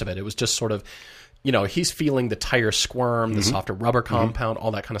the gist of it. It was just sort of, he's feeling the tire squirm, the softer rubber compound,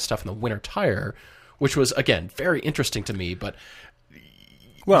 all that kind of stuff in the winter tire, which was, again, very interesting to me. But,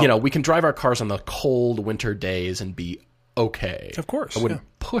 we can drive our cars on the cold winter days and be okay. Of course, I wouldn't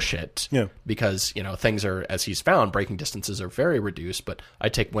push it because, things are, as he's found, braking distances are very reduced, but I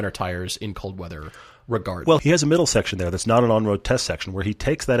take winter tires in cold weather regardless. Well, he has a middle section there that's not an on-road test section where he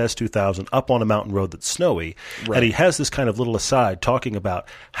takes that S2000 up on a mountain road that's snowy, and he has this kind of little aside talking about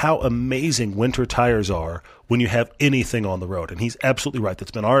how amazing winter tires are when you have anything on the road. And he's absolutely right.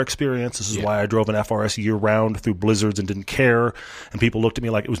 That's been our experience. This is why I drove an FRS year-round through blizzards and didn't care, and people looked at me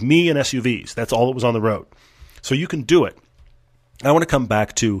like it was me and SUVs. That's all that was on the road. So you can do it. I want to come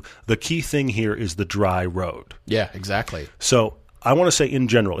back to the key thing here is the dry road. Yeah, exactly. So I want to say in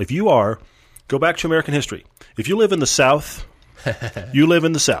general, if you are, go back to American history. If you live in the South, you live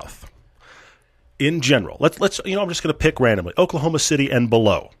in the South. In general, let's I'm just going to pick randomly. Oklahoma City and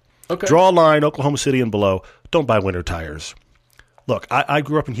below. Okay. Draw a line, Oklahoma City and below. Don't buy winter tires. Look, I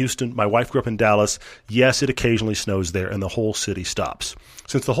grew up in Houston. My wife grew up in Dallas. Yes, it occasionally snows there, and the whole city stops.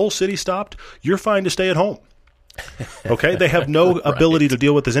 Since the whole city stopped, you're fine to stay at home. Okay? They have no ability to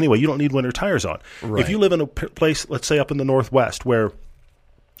deal with this anyway. You don't need winter tires on. Right. If you live in a place, let's say up in the Northwest, where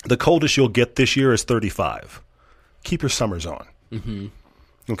the coldest you'll get this year is 35, keep your summers on. Mm-hmm.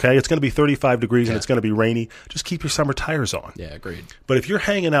 Okay? It's going to be 35 degrees and it's going to be rainy. Just keep your summer tires on. Yeah, agreed. But if you're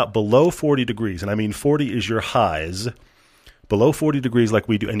hanging out below 40 degrees, and I mean 40 is your highs, below 40 degrees like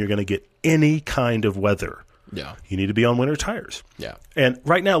we do, and you're going to get any kind of weather, you need to be on winter tires. Yeah. And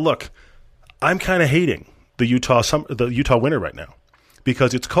right now, look, I'm kind of hating the Utah winter right now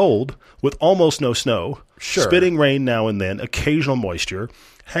because it's cold with almost no snow, spitting rain now and then, occasional moisture,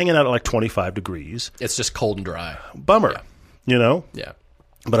 hanging out at like 25 degrees. It's just cold and dry. Bummer, Yeah.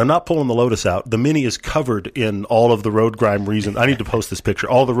 But I'm not pulling the Lotus out. The Mini is covered in all of the road grime reasons. I need to post this picture.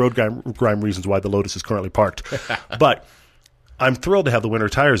 All the road grime reasons why the Lotus is currently parked. But I'm thrilled to have the winter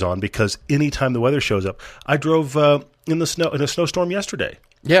tires on because anytime the weather shows up, I drove in a snowstorm yesterday.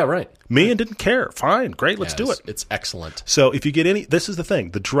 Yeah, right. Me and didn't care. Fine, great, let's do it. It's excellent. So if you get this is the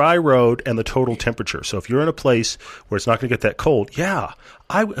thing, the dry road and the total temperature. So if you're in a place where it's not going to get that cold,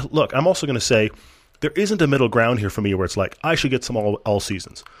 I'm also going to say there isn't a middle ground here for me where it's like, I should get some all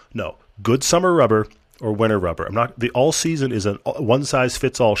seasons. No, good summer rubber or winter rubber. The all season is a one size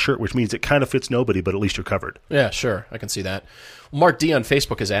fits all shirt, which means it kind of fits nobody, but at least you're covered. Yeah, sure. I can see that. Mark D on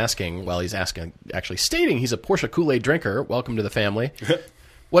Facebook is stating he's a Porsche Kool-Aid drinker. Welcome to the family.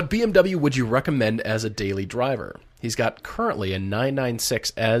 What BMW would you recommend as a daily driver? He's got currently a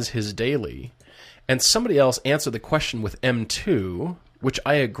 996 as his daily. And somebody else answered the question with M2, which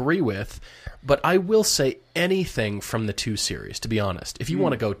I agree with, but I will say anything from the 2 Series, to be honest. If you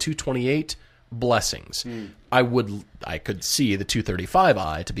want to go 228, blessings. I could see the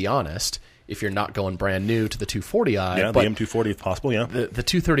 235i, to be honest, if you're not going brand new to the 240i. Yeah, the M240 if possible, yeah. The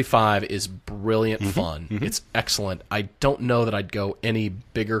 235 is brilliant fun. Mm-hmm. It's excellent. I don't know that I'd go any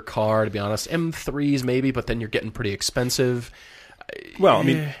bigger car, to be honest. M3s maybe, but then you're getting pretty expensive. Well,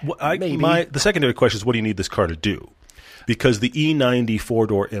 I mean, the secondary question is what do you need this car to do? Because the E90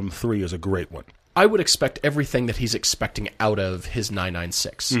 four-door M3 is a great one. I would expect everything that he's expecting out of his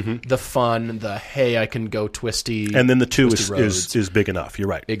 996. Mm-hmm. The fun, the, hey, I can go twisty. And then the 2 is big enough. You're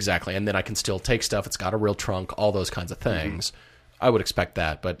right. Exactly. And then I can still take stuff. It's got a real trunk, all those kinds of things. Mm-hmm. I would expect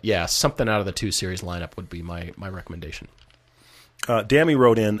that. But, yeah, something out of the 2 Series lineup would be my recommendation. Dammy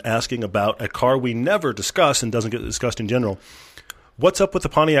wrote in asking about a car we never discuss and doesn't get discussed in general. What's up with the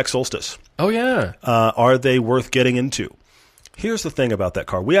Pontiac Solstice? Oh, yeah. Are they worth getting into? Here's the thing about that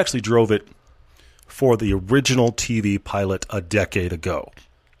car. We actually drove it for the original TV pilot a decade ago.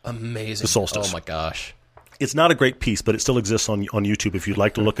 Amazing. The Solstice. Oh, my gosh. It's not a great piece, but it still exists on YouTube if you'd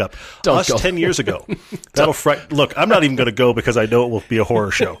like to look up Don't go. 10 years ago. That'll Look, I'm not even going to go because I know it will be a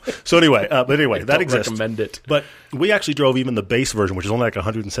horror show. So anyway, that exists. Recommend it. But we actually drove even the base version, which is only like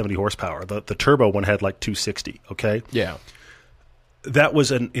 170 horsepower. The turbo one had like 260, okay? Yeah. That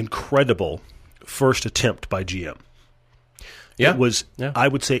was an incredible first attempt by GM. Yeah. It was, I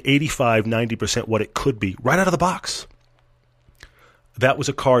would say, 85, 90% what it could be right out of the box. That was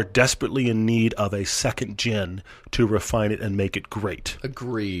a car desperately in need of a second gen to refine it and make it great.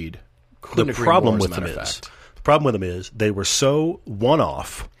 Agreed. The problem with them is they were so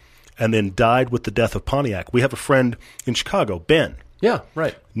one-off and then died with the death of Pontiac. We have a friend in Chicago, Ben. Yeah,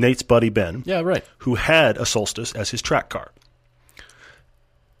 right. Nate's buddy, Ben. Yeah, right. Who had a Solstice as his track car.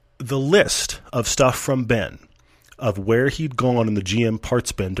 The list of stuff from Ben of where he'd gone in the GM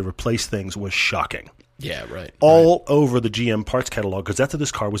parts bin to replace things was shocking. Yeah, right. All over the GM parts catalog because that's how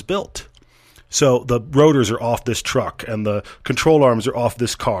this car was built. So the rotors are off this truck and the control arms are off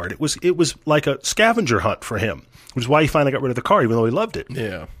this car. It was like a scavenger hunt for him, which is why he finally got rid of the car even though he loved it.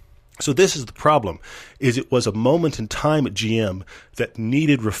 Yeah. So this is the problem, is it was a moment in time at GM that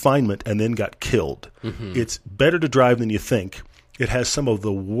needed refinement and then got killed. It's better to drive than you think. It has some of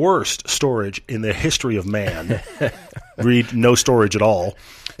the worst storage in the history of man. Read no storage at all.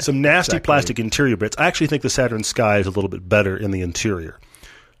 Some nasty plastic interior bits. I actually think the Saturn Sky is a little bit better in the interior.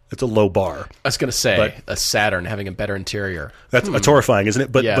 It's a low bar. I was going to say, a Saturn having a better interior. That's horrifying, isn't it?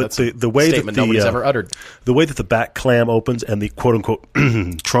 But that's the way statement that nobody's ever uttered. The way that the back clam opens and the quote unquote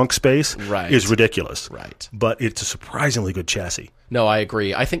trunk space Right. is ridiculous. Right. But it's a surprisingly good chassis. No, I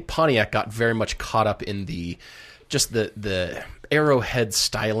agree. I think Pontiac got very much caught up in the arrowhead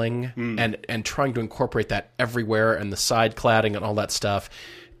styling and trying to incorporate that everywhere, and the side cladding and all that stuff.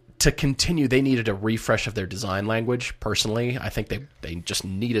 To continue, they needed a refresh of their design language. Personally, I think they just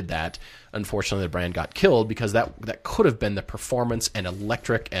needed that. Unfortunately, the brand got killed because that could have been the performance and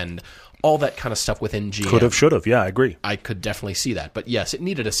electric and all that kind of stuff within GM. Could have, should have. Yeah, I agree. I could definitely see that. But yes, it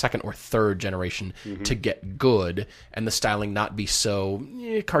needed a second or third generation to get good and the styling not be so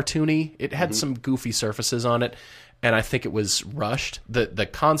cartoony. It had some goofy surfaces on it, and I think it was rushed. The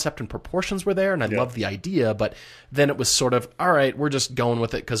concept and proportions were there, and I loved the idea, but then it was sort of, all right, we're just going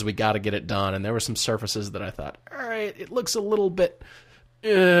with it because we got to get it done. And there were some surfaces that I thought, all right, it looks a little bit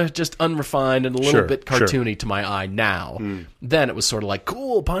just unrefined and a little bit cartoony to my eye now. Then it was sort of like,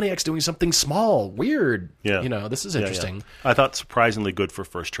 cool, Pontiac's doing something small, weird. Yeah. This is interesting. Yeah. I thought surprisingly good for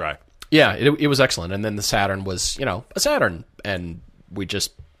first try. Yeah, it was excellent. And then the Saturn was, a Saturn. And we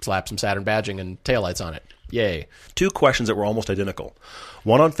just slapped some Saturn badging and taillights on it. Yay. Two questions that were almost identical.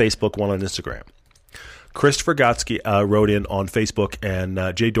 One on Facebook, one on Instagram. Christopher Gotsky wrote in on Facebook,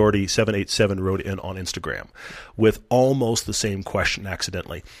 and Jay Doherty 787 wrote in on Instagram with almost the same question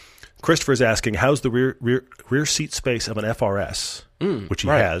accidentally. Christopher's asking, how's the rear seat space of an FRS, which he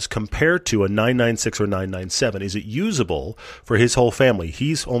has, compared to a 996 or 997? Is it usable for his whole family?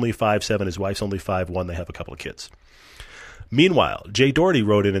 He's only 5'7", his wife's only 5'1", they have a couple of kids. Meanwhile, Jay Doherty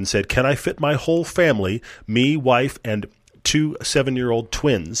wrote in and said, can I fit my whole family, me, wife, and 2 7-year-old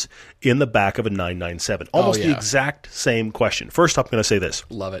twins in the back of a 997? Almost the exact same question. First up, I'm going to say this.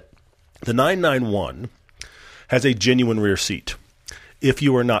 Love it. The 991 has a genuine rear seat, if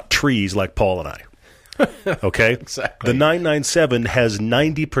you are not trees like Paul and I. Okay? Exactly. The 997 has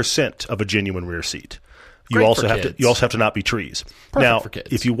 90% of a genuine rear seat. You Great also for have kids. to have to not be trees. Perfect now, for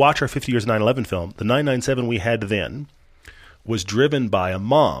kids. if you watch our 50 years 9/11 film, the 997 we had then was driven by a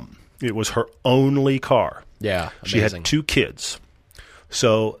mom. It was her only car. Yeah, She amazing. had 2 kids.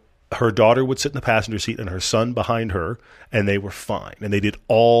 So her daughter would sit in the passenger seat and her son behind her, and they were fine. And they did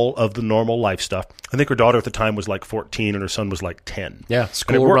all of the normal life stuff. I think her daughter at the time was like 14 and her son was like 10. Yeah, And it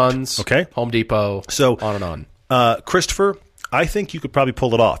school worked, runs, okay? Home Depot, So on and on. Christopher, I think you could probably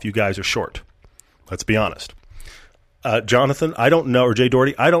pull it off. You guys are short. Let's be honest. Jonathan, I don't know, or Jay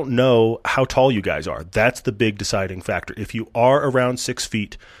Doherty, I don't know how tall you guys are. That's the big deciding factor. If you are around 6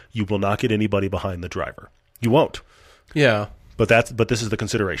 feet, you will not get anybody behind the driver. You won't. Yeah. But this is the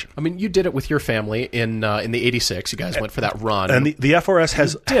consideration. I mean, you did it with your family in the 86. You guys went for that run. And the FRS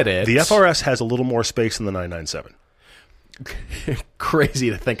has did it. The FRS has a little more space than the 997. Crazy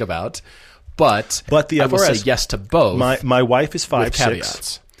to think about. But the I will say FRS yes to both. My wife is with 5'6",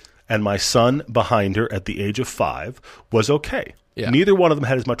 caveats. and my son behind her at the age of 5 was okay. Yeah. Neither one of them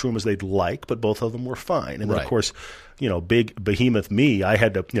had as much room as they'd like, but both of them were fine. And then, of Right. course, big behemoth me, I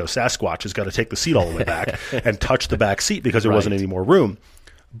had to, Sasquatch has got to take the seat all the way back and touch the back seat because there wasn't any more room.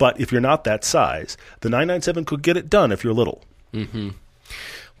 But if you're not that size, the 997 could get it done if you're little. Mm-hmm.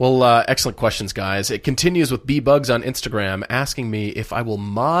 Well, excellent questions, guys. It continues with B-Bugs on Instagram asking me if I will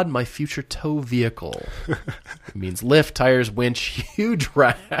mod my future tow vehicle. It means lift, tires, winch, huge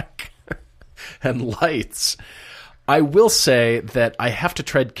rack, and lights. I will say that I have to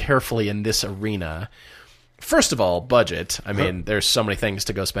tread carefully in this arena. First of all, budget. I mean, there's so many things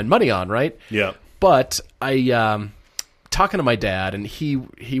to go spend money on, right? Yeah. But I, talking to my dad, and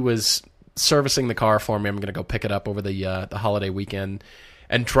he was servicing the car for me. I'm going to go pick it up over the holiday weekend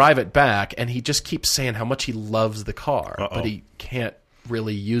and drive it back. And he just keeps saying how much he loves the car, but he can't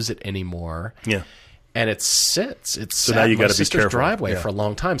really use it anymore. Yeah. And it sits. It's So sat now you in my gotta be sister's careful. driveway Yeah. for a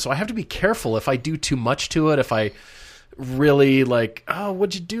long time. So I have to be careful if I do too much to it. If I really like, oh,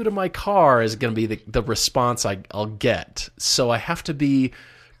 what'd you do to my car? Is going to be the response I'll get. So I have to be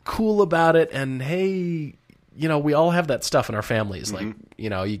cool about it. And hey, we all have that stuff in our families. Like,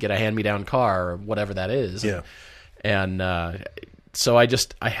 you get a hand-me-down car or whatever that is. Yeah. And so I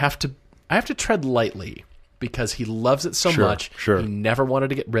have to tread lightly because he loves it so Sure, much. sure. He never wanted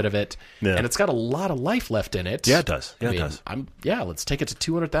to get rid of it. Yeah. And it's got a lot of life left in it. Yeah, it does. Yeah, I mean, it does. let's take it to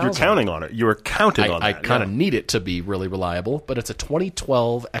 200,000. You're counting on it. You were counting on that. I kind of need it to be really reliable, but it's a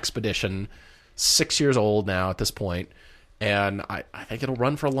 2012 Expedition, 6 years old now at this point, and I think it'll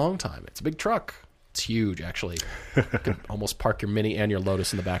run for a long time. It's a big truck. It's huge, actually. You could almost park your Mini and your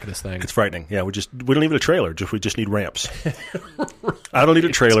Lotus in the back of this thing. It's frightening. Yeah, we don't need a trailer. We just need ramps. I don't need a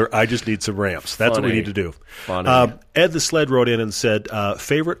trailer. I just need some ramps. That's what we need to do. Funny. Ed the Sled wrote in and said,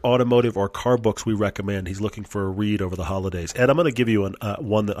 favorite automotive or car books we recommend. He's looking for a read over the holidays. Ed, I'm going to give you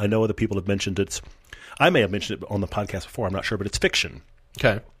one that I know other people have mentioned. I may have mentioned it on the podcast before. I'm not sure, but it's fiction.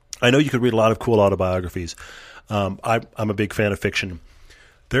 Okay. I know you could read a lot of cool autobiographies. I'm a big fan of fiction.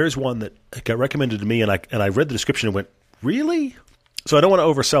 There's one that got recommended to me, and I read the description and went, really? So I don't want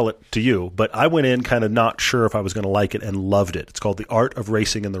to oversell it to you, but I went in kind of not sure if I was going to like it and loved it. It's called The Art of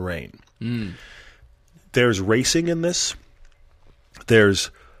Racing in the Rain. There's racing in this.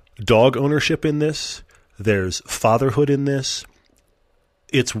 There's dog ownership in this. There's fatherhood in this.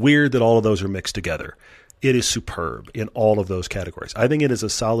 It's weird that all of those are mixed together. It is superb in all of those categories. I think it is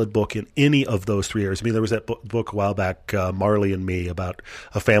a solid book in any of those three areas. I mean, there was that book a while back, Marley and Me, about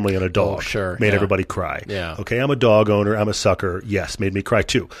a family and a dog. Oh, sure. Made Yeah. everybody cry. Yeah. Okay, I'm a dog owner. I'm a sucker. Yes, made me cry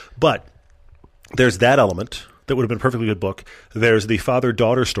too. But there's that element that would have been a perfectly good book. There's the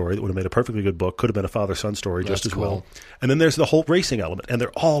father-daughter story that would have made a perfectly good book. Could have been a father-son story just as That's well. cool. And then there's the whole racing element, and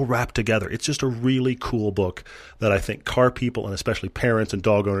they're all wrapped together. It's just a really cool book that I think car people, and especially parents and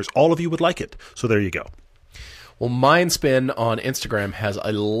dog owners, all of you would like it. So there you go. Well, Mindspin on Instagram has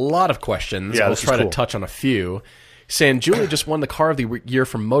a lot of questions. Yeah, I'll this is try cool. to touch on a few. Saying, Julia just won the Car of the Year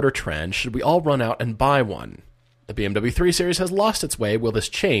from Motor Trend. Should we all run out and buy one? The BMW 3 Series has lost its way. Will this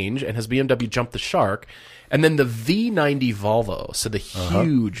change? And has BMW jumped the shark? And then the V90 Volvo, so the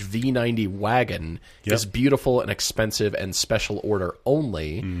huge V90 wagon, is beautiful and expensive and special order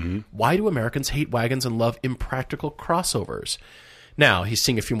only. Why do Americans hate wagons and love impractical crossovers? Now, he's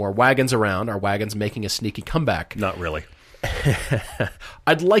seeing a few more wagons around. Are wagons making a sneaky comeback? Not really.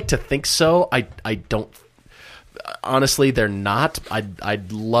 I'd like to think so. I don't. Honestly, they're not.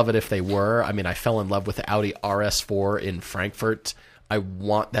 I'd love it if they were. I mean, I fell in love with the Audi RS4 in Frankfurt. I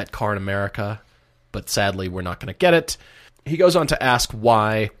want that car in America, but sadly, we're not going to get it. He goes on to ask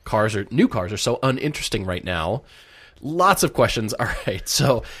why new cars are so uninteresting right now. Lots of questions. All right.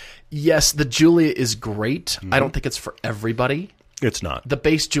 So, yes, the Giulia is great. I don't think it's for everybody. It's not. The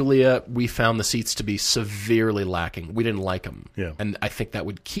base Giulia, we found the seats to be severely lacking. We didn't like them. Yeah. And I think that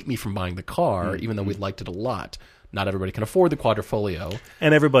would keep me from buying the car, even though we liked it a lot. Not everybody can afford the Quadrifoglio.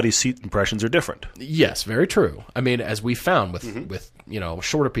 And everybody's seat impressions are different. Yes, very true. I mean, as we found with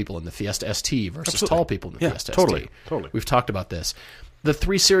shorter people in the Fiesta ST versus Absolutely. tall people in the Yeah, Fiesta totally, ST. totally. We've talked about this. The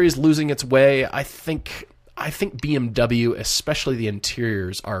 3 Series losing its way, I think BMW, especially the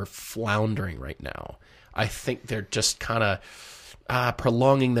interiors, are floundering right now. I think they're just kind of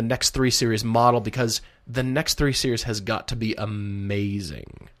prolonging the next 3 Series model because the next 3 Series has got to be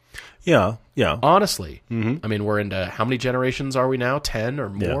amazing. Yeah, yeah. Honestly. I mean, we're into how many generations are we now? 10 or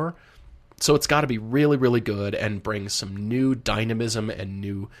more? So it's got to be really, really good and bring some new dynamism and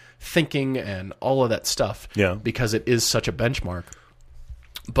new thinking and all of that stuff because it is such a benchmark.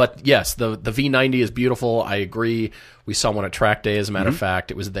 But yes, the V90 is beautiful. I agree. We saw one at Track Day, as a matter of fact.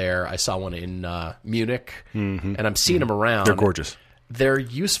 It was there. I saw one in Munich, and I'm seeing them around. They're gorgeous. They're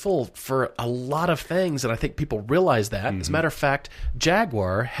useful for a lot of things, and I think people realize that. As a matter of fact,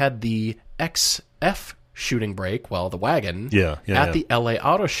 Jaguar had the XF shooting brake, the wagon, at the LA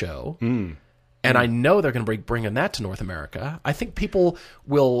Auto Show. And I know they're going to be bringing that to North America. I think people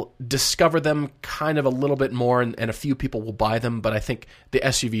will discover them kind of a little bit more, and a few people will buy them, but I think the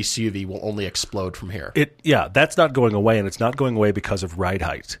SUV CUV will only explode from here. That's not going away, and it's not going away because of ride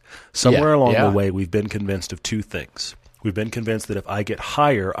height. Somewhere along the way, we've been convinced of two things. We've been convinced that if I get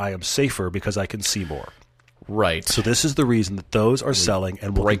higher, I am safer because I can see more. Right. So this is the reason that those are selling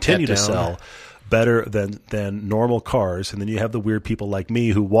and will continue to sell better than normal cars. And then you have the weird people like me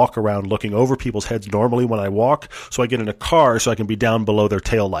who walk around looking over people's heads normally when I walk, so I get in a car so I can be down below their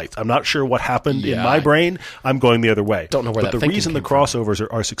tail lights. I'm not sure what happened in my brain. I'm going the other way. Don't know where but that the reason the came from. crossovers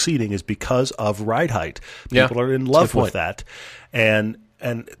are succeeding is because of ride height. People are in love with that. And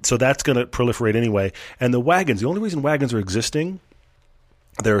so that's going to proliferate anyway. And the wagons, the only reason wagons are existing,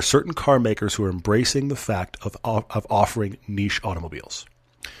 there are certain car makers who are embracing the fact of offering niche automobiles.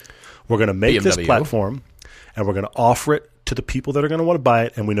 We're going to make BMW. this platform, and we're going to offer it to the people that are going to want to buy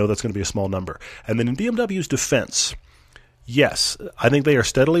it, and we know that's going to be a small number. And then in BMW's defense, yes, I think they are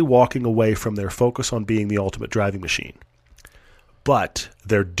steadily walking away from their focus on being the ultimate driving machine. but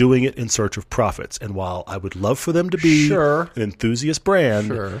they're doing it in search of profits. And while I would love for them to be Sure. an enthusiast brand,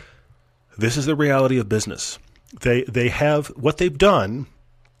 Sure. this is the reality of business. They have what they've done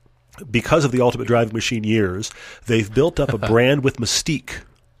because of the Ultimate Driving Machine years. They've built up a brand with mystique.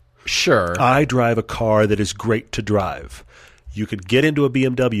 Sure. I drive a car that is great to drive. You could get into a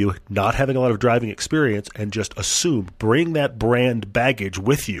BMW not having a lot of driving experience and just assume, bring that brand baggage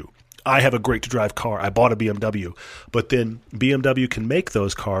with you. I have a great to drive car. I bought a BMW. But then BMW can make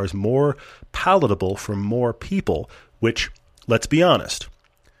those cars more palatable for more people, which, let's be honest,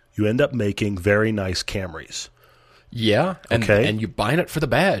 you end up making very nice Camrys. Yeah, and Okay. and you're buying it for the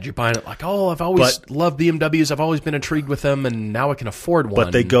badge. You're buying it like, oh, I've always loved BMWs. I've always been intrigued with them, and now I can afford one.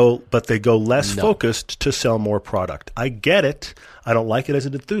 But they go less focused to sell more product. I get it. I don't like it as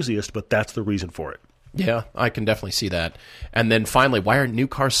an enthusiast, but that's the reason for it. Yeah, I can definitely see that. And then finally, why are new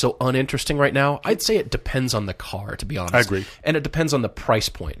cars so uninteresting right now? I'd say it depends on the car, to be honest. I agree. And it depends on the price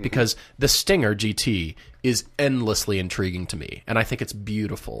point, because the Stinger GT is endlessly intriguing to me, and I think it's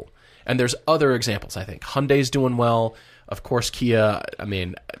beautiful. And there's other examples, I think. Hyundai's doing well. Of course, Kia. I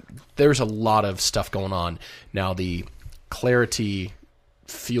mean, there's a lot of stuff going on. Now, the Clarity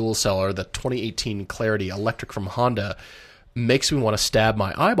fuel cell, or the 2018 Clarity electric from Honda, makes me want to stab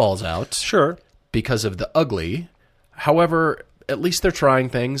my eyeballs out. Sure. Because of the ugly. However, at least they're trying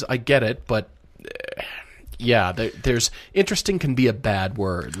things. I get it, but yeah, there's interesting can be a bad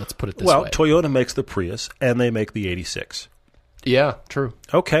word. Let's put it this way. Well, Toyota makes the Prius, and they make the 86. Yeah, true.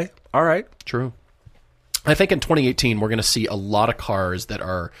 Okay. All right. True. I think in 2018, we're going to see a lot of cars that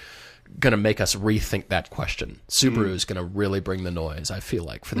are going to make us rethink that question. Subaru is going to really bring the noise, I feel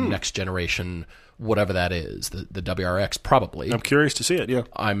like, for the next generation, whatever that is. The WRX, probably. I'm curious to see it, yeah.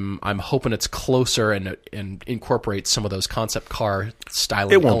 I'm hoping it's closer and incorporates some of those concept car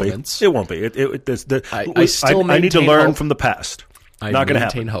styling It won't elements. be. It won't be. I need to maintain learn hope. from the past. I Not going to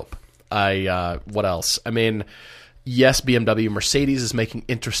maintain happen. hope. What else? I mean, yes, BMW, Mercedes is making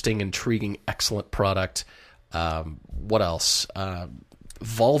interesting, intriguing, excellent product. What else?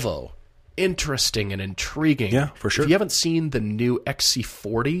 Volvo, interesting and intriguing. Yeah, for sure. If you haven't seen the new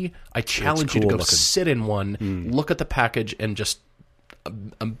XC40, I challenge you to cool go looking. sit in one, look at the package, and just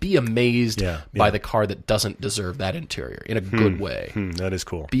be amazed by the car that doesn't deserve that interior in a good way. That is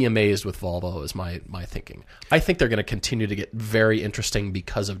cool. Be amazed with Volvo is my thinking. I think they're going to continue to get very interesting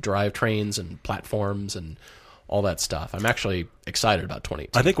because of drivetrains and platforms and all that stuff. I'm actually excited about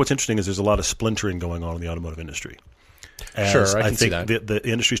 2018. I think what's interesting is there's a lot of splintering going on in the automotive industry. Sure, I can see think that. the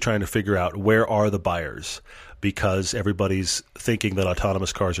industry's trying to figure out where are the buyers, because everybody's thinking that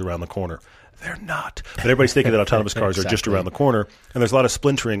autonomous cars are around the corner. They're not. But everybody's thinking that autonomous cars are just Exactly. around the corner. And there's a lot of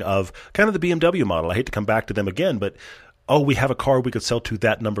splintering of kind of the BMW model. I hate to come back to them again, but, we have a car we could sell to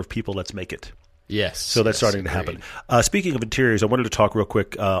that number of people. Let's make it. Yes. So that's starting to happen. Speaking of interiors, I wanted to talk real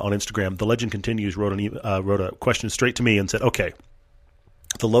quick on Instagram. The Legend Continues wrote a question straight to me and said, okay,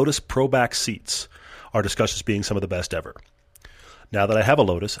 the Lotus ProBack seats are discussed as being some of the best ever. Now that I have a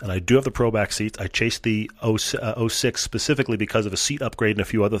Lotus, and I do have the ProBack seats, I chased the 06 specifically because of a seat upgrade and a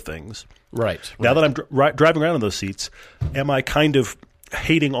few other things. Right. Now that I'm driving around in those seats, am I kind of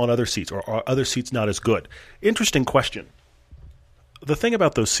hating on other seats, or are other seats not as good? Interesting question. The thing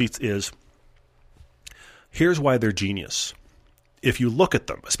about those seats is, here's why they're genius. If you look at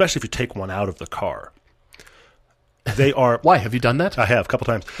them, especially if you take one out of the car, they are... Why? Have you done that? I have a couple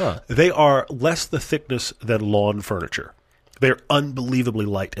times. Huh. They are less the thickness than lawn furniture. They're unbelievably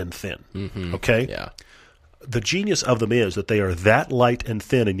light and thin. Okay? Yeah. The genius of them is that they are that light and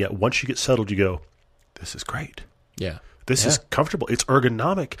thin, and yet once you get settled, you go, this is great. Yeah. This is comfortable. It's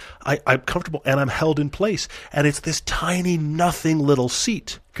ergonomic. I'm comfortable, and I'm held in place. And it's this tiny, nothing little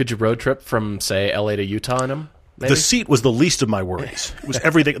seat. Could you road trip from, say, LA to Utah in them? Maybe? The seat was the least of my worries. It was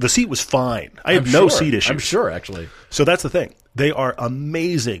everything. The seat was fine. I have no seat issues. I'm sure, actually. So that's the thing. They are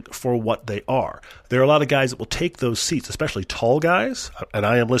amazing for what they are. There are a lot of guys that will take those seats, especially tall guys, and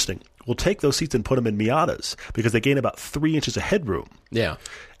I am listening, will take those seats and put them in Miatas because they gain about 3 inches of headroom. Yeah.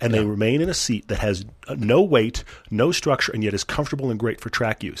 And they remain in a seat that has no weight, no structure, and yet is comfortable and great for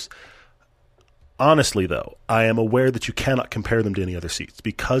track use. Honestly, though, I am aware that you cannot compare them to any other seats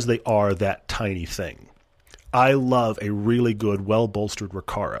because they are that tiny thing. I love a really good, well-bolstered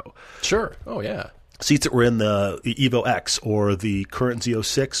Recaro. Sure. Oh, yeah. Seats that were in the Evo X or the current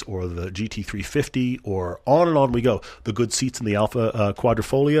Z06 or the GT350 or on we go. The good seats in the Alpha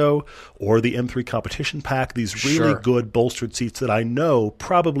Quadrifoglio or the M3 Competition Pack. These really good bolstered seats that I know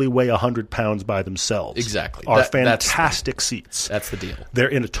probably weigh 100 pounds by themselves. Exactly. Are That's fantastic seats. That's the deal. They're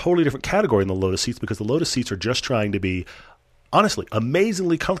in a totally different category than the Lotus seats because the Lotus seats are just trying to be, honestly,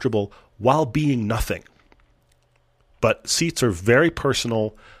 amazingly comfortable while being nothing. But seats are very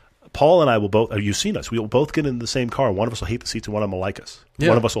personal. Paul and I will both, you've seen us, we will both get in the same car. One of us will hate the seats and one of them will like us. Yeah.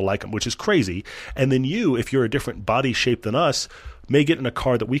 One of us will like them, which is crazy. And then you, if you're a different body shape than us, may get in a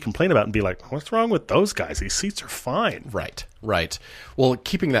car that we complain about and be like, what's wrong with those guys? These seats are fine. Right. Well,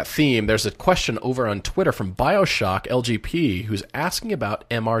 keeping that theme, there's a question over on Twitter from Bioshock LGP who's asking about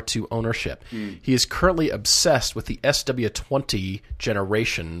MR2 ownership. He is currently obsessed with the SW20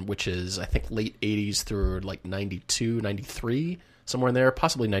 generation, which is, I think, late 80s through like 92, 93, somewhere in there,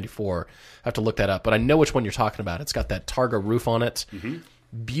 possibly 94. I have to look that up, but I know which one you're talking about. It's got that Targa roof on it.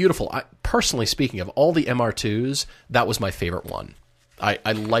 Beautiful. Personally speaking, of all the MR2s, that was my favorite one.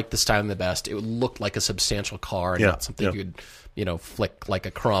 I liked the styling the best. It looked like a substantial car and not something you could, flick like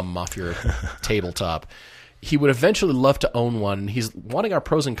a crumb off your tabletop. He would eventually love to own one. He's wanting our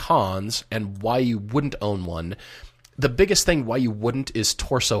pros and cons and why you wouldn't own one. The biggest thing why you wouldn't is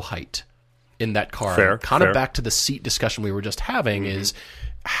torso height in that car. Fair. Back to the seat discussion we were just having is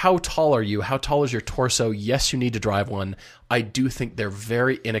how tall are you? How tall is your torso? Yes, you need to drive one. I do think they're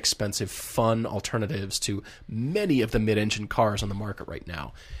very inexpensive, fun alternatives to many of the mid-engine cars on the market right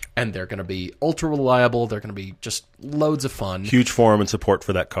now. And they're going to be ultra reliable. They're going to be just loads of fun. Huge forum and support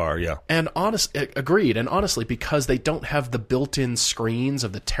for that car, yeah. And agreed. And honestly, because they don't have the built-in screens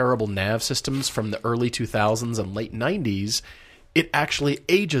of the terrible nav systems from the early 2000s and late 90s, it actually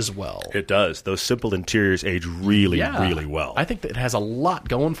ages well. It does. Those simple interiors age really, really well. I think that it has a lot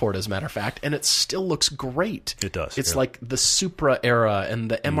going for it, as a matter of fact, and it still looks great. It does. It's like the Supra era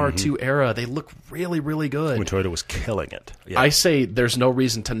and the MR2 era. They look really, really good. When Toyota was killing it. Yeah. I say there's no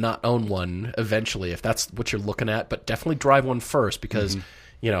reason to not own one eventually, if that's what you're looking at, but definitely drive one first because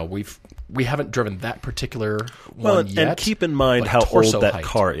we haven't driven that particular one yet. And keep in mind how old that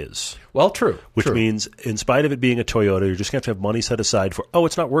car is. Well, true. Which means, in spite of it being a Toyota, you're just going to have money set aside for,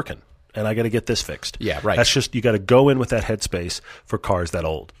 it's not working, and I got to get this fixed. Yeah, right. That's just, you got to go in with that headspace for cars that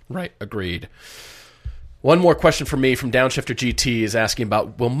old. Right, agreed. One more question from me from Downshifter GT is asking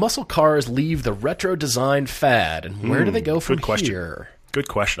about, will muscle cars leave the retro design fad, and where do they go from here? Good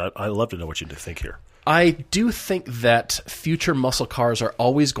question. I'd love to know what you think here. I do think that future muscle cars are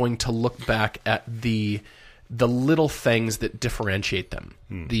always going to look back at the little things that differentiate them.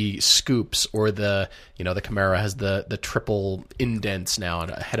 The scoops, or the Camaro has the triple indents now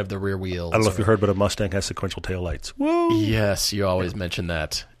ahead of the rear wheels. I don't know if you heard, but a Mustang has sequential taillights. Whoa! Yes, you always mention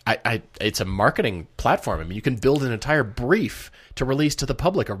that. It's a marketing platform. I mean, you can build an entire brief to release to the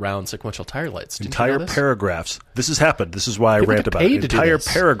public around sequential tire lights. Entire paragraphs. This has happened. This is why I rant about it. Entire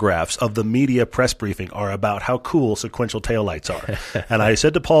paragraphs of the media press briefing are about how cool sequential taillights are. And I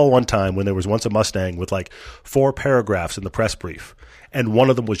said to Paul one time, when there was once a Mustang with like 4 paragraphs in the press brief, and one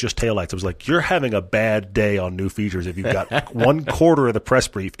of them was just taillights. I was like, you're having a bad day on new features if you've got 1/4 of the press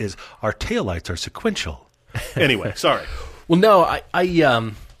brief is our taillights are sequential. Anyway, sorry. Well, no,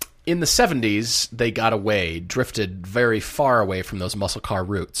 I in the 70s, they got away, drifted very far away from those muscle car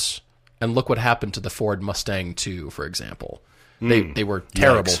roots. And look what happened to the Ford Mustang II, for example. They were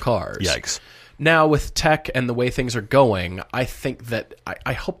terrible cars. Yikes. Now, with tech and the way things are going, I think that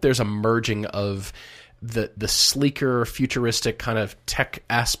I hope there's a merging of the sleeker, futuristic kind of tech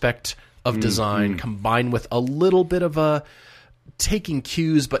aspect of design combined with a little bit of a taking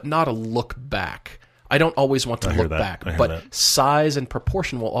cues but not a look back. I don't always want to look back, but size and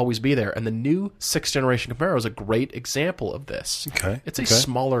proportion will always be there. And the new 6th generation Camaro is a great example of this. Okay. It's a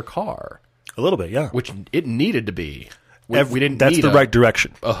smaller car. A little bit, yeah. Which it needed to be. We didn't That's need the right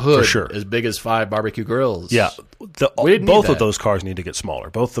direction. A hood for sure. as big as 5 barbecue grills. Yeah. Both of those cars need to get smaller.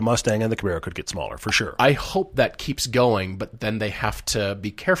 Both the Mustang and the Camaro could get smaller, for sure. I hope that keeps going, but then they have to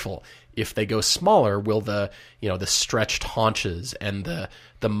be careful. If they go smaller, will the stretched haunches and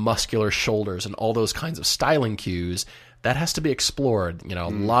the muscular shoulders and all those kinds of styling cues, that has to be explored. A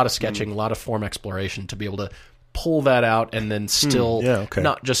lot of sketching, a lot of form exploration to be able to pull that out and then still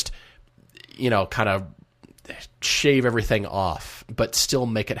not just kind of shave everything off, but still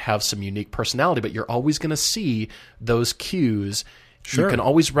make it have some unique personality. But you're always going to see those cues. Sure. You can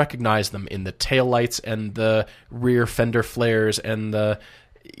always recognize them in the taillights and the rear fender flares and the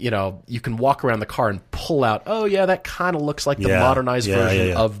you can walk around the car and pull out, oh, yeah, that kind of looks like the modernized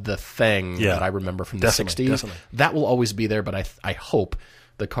version of the thing that I remember from the 60s. Definitely. That will always be there, but I hope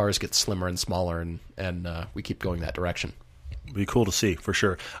the cars get slimmer and smaller and we keep going that direction. It'd be cool to see, for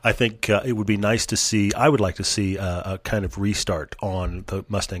sure. I think it would be nice to see, I would like to see a kind of restart on the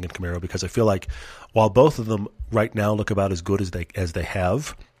Mustang and Camaro, because I feel like while both of them right now look about as good as they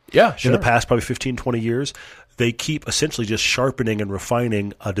have, yeah, sure. in the past probably 15, 20 years, they keep essentially just sharpening and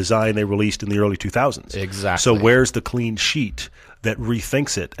refining a design they released in the early 2000s. Exactly. So where's the clean sheet that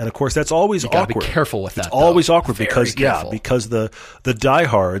rethinks it? And of course, that's always awkward. Be careful with that. It's always awkward Very because careful. because the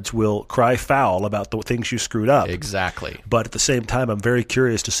diehards will cry foul about the things you screwed up. Exactly. But at the same time, I'm very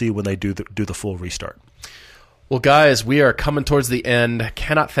curious to see when they do the full restart. Well, guys, we are coming towards the end.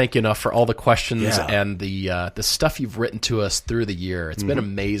 Cannot thank you enough for all the questions Yeah. and the stuff you've written to us through the year. It's been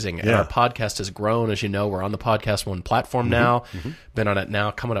amazing. And Yeah. our podcast has grown. As you know, we're on the Podcast One platform now. Been on it now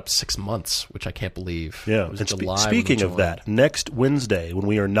coming up 6 months, which I can't believe. Yeah. It was And July when we speaking of joined. that, next Wednesday, when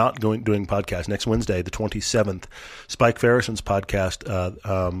we are not doing podcasts, next Wednesday, the 27th, Spike Ferrison's podcast,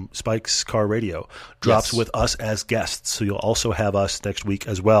 Spike's Car Radio, drops Yes. with us as guests. So you'll also have us next week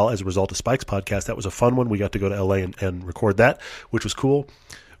as well as a result of Spike's podcast. That was a fun one. We got to go to LA and record that, which was cool.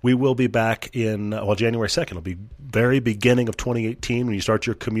 We will be back in, January 2nd. It'll be very beginning of 2018. When you start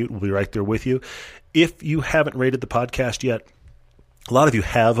your commute, we'll be right there with you. If you haven't rated the podcast yet, a lot of you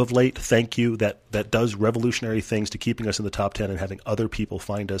have of late. Thank you. That does revolutionary things to keeping us in the top 10 and having other people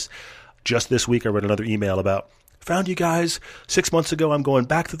find us. Just this week, I read another email about, found you guys 6 months ago. I'm going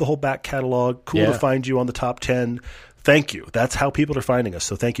back through the whole back catalog. Cool to Yeah. find you on the top 10. Thank you. That's how people are finding us.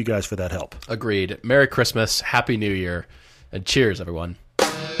 So thank you guys for that help. Agreed. Merry Christmas, Happy New Year, and cheers, everyone.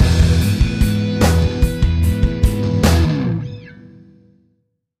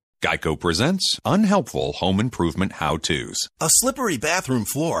 Geico presents Unhelpful Home Improvement How-Tos. A slippery bathroom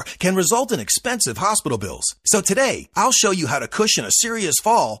floor can result in expensive hospital bills. So today, I'll show you how to cushion a serious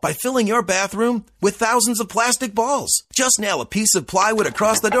fall by filling your bathroom with thousands of plastic balls. Just nail a piece of plywood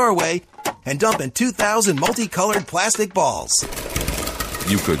across the doorway and dump in 2,000 multicolored plastic balls.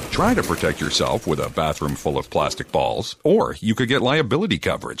 You could try to protect yourself with a bathroom full of plastic balls, or you could get liability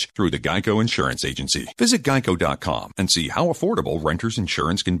coverage through the Geico Insurance Agency. Visit geico.com and see how affordable renter's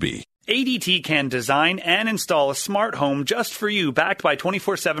insurance can be. ADT can design and install a smart home just for you, backed by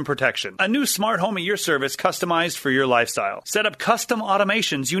 24/7 protection. A new smart home at your service, customized for your lifestyle. Set up custom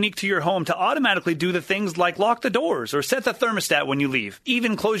automations unique to your home to automatically do the things like lock the doors or set the thermostat when you leave.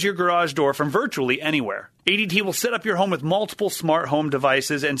 Even close your garage door from virtually anywhere. ADT will set up your home with multiple smart home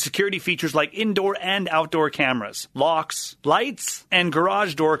devices and security features like indoor and outdoor cameras, locks, lights, and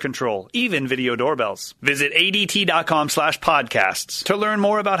garage door control, even video doorbells. Visit ADT.com/podcasts to learn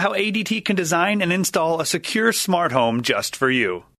more about how ADT can design and install a secure smart home just for you.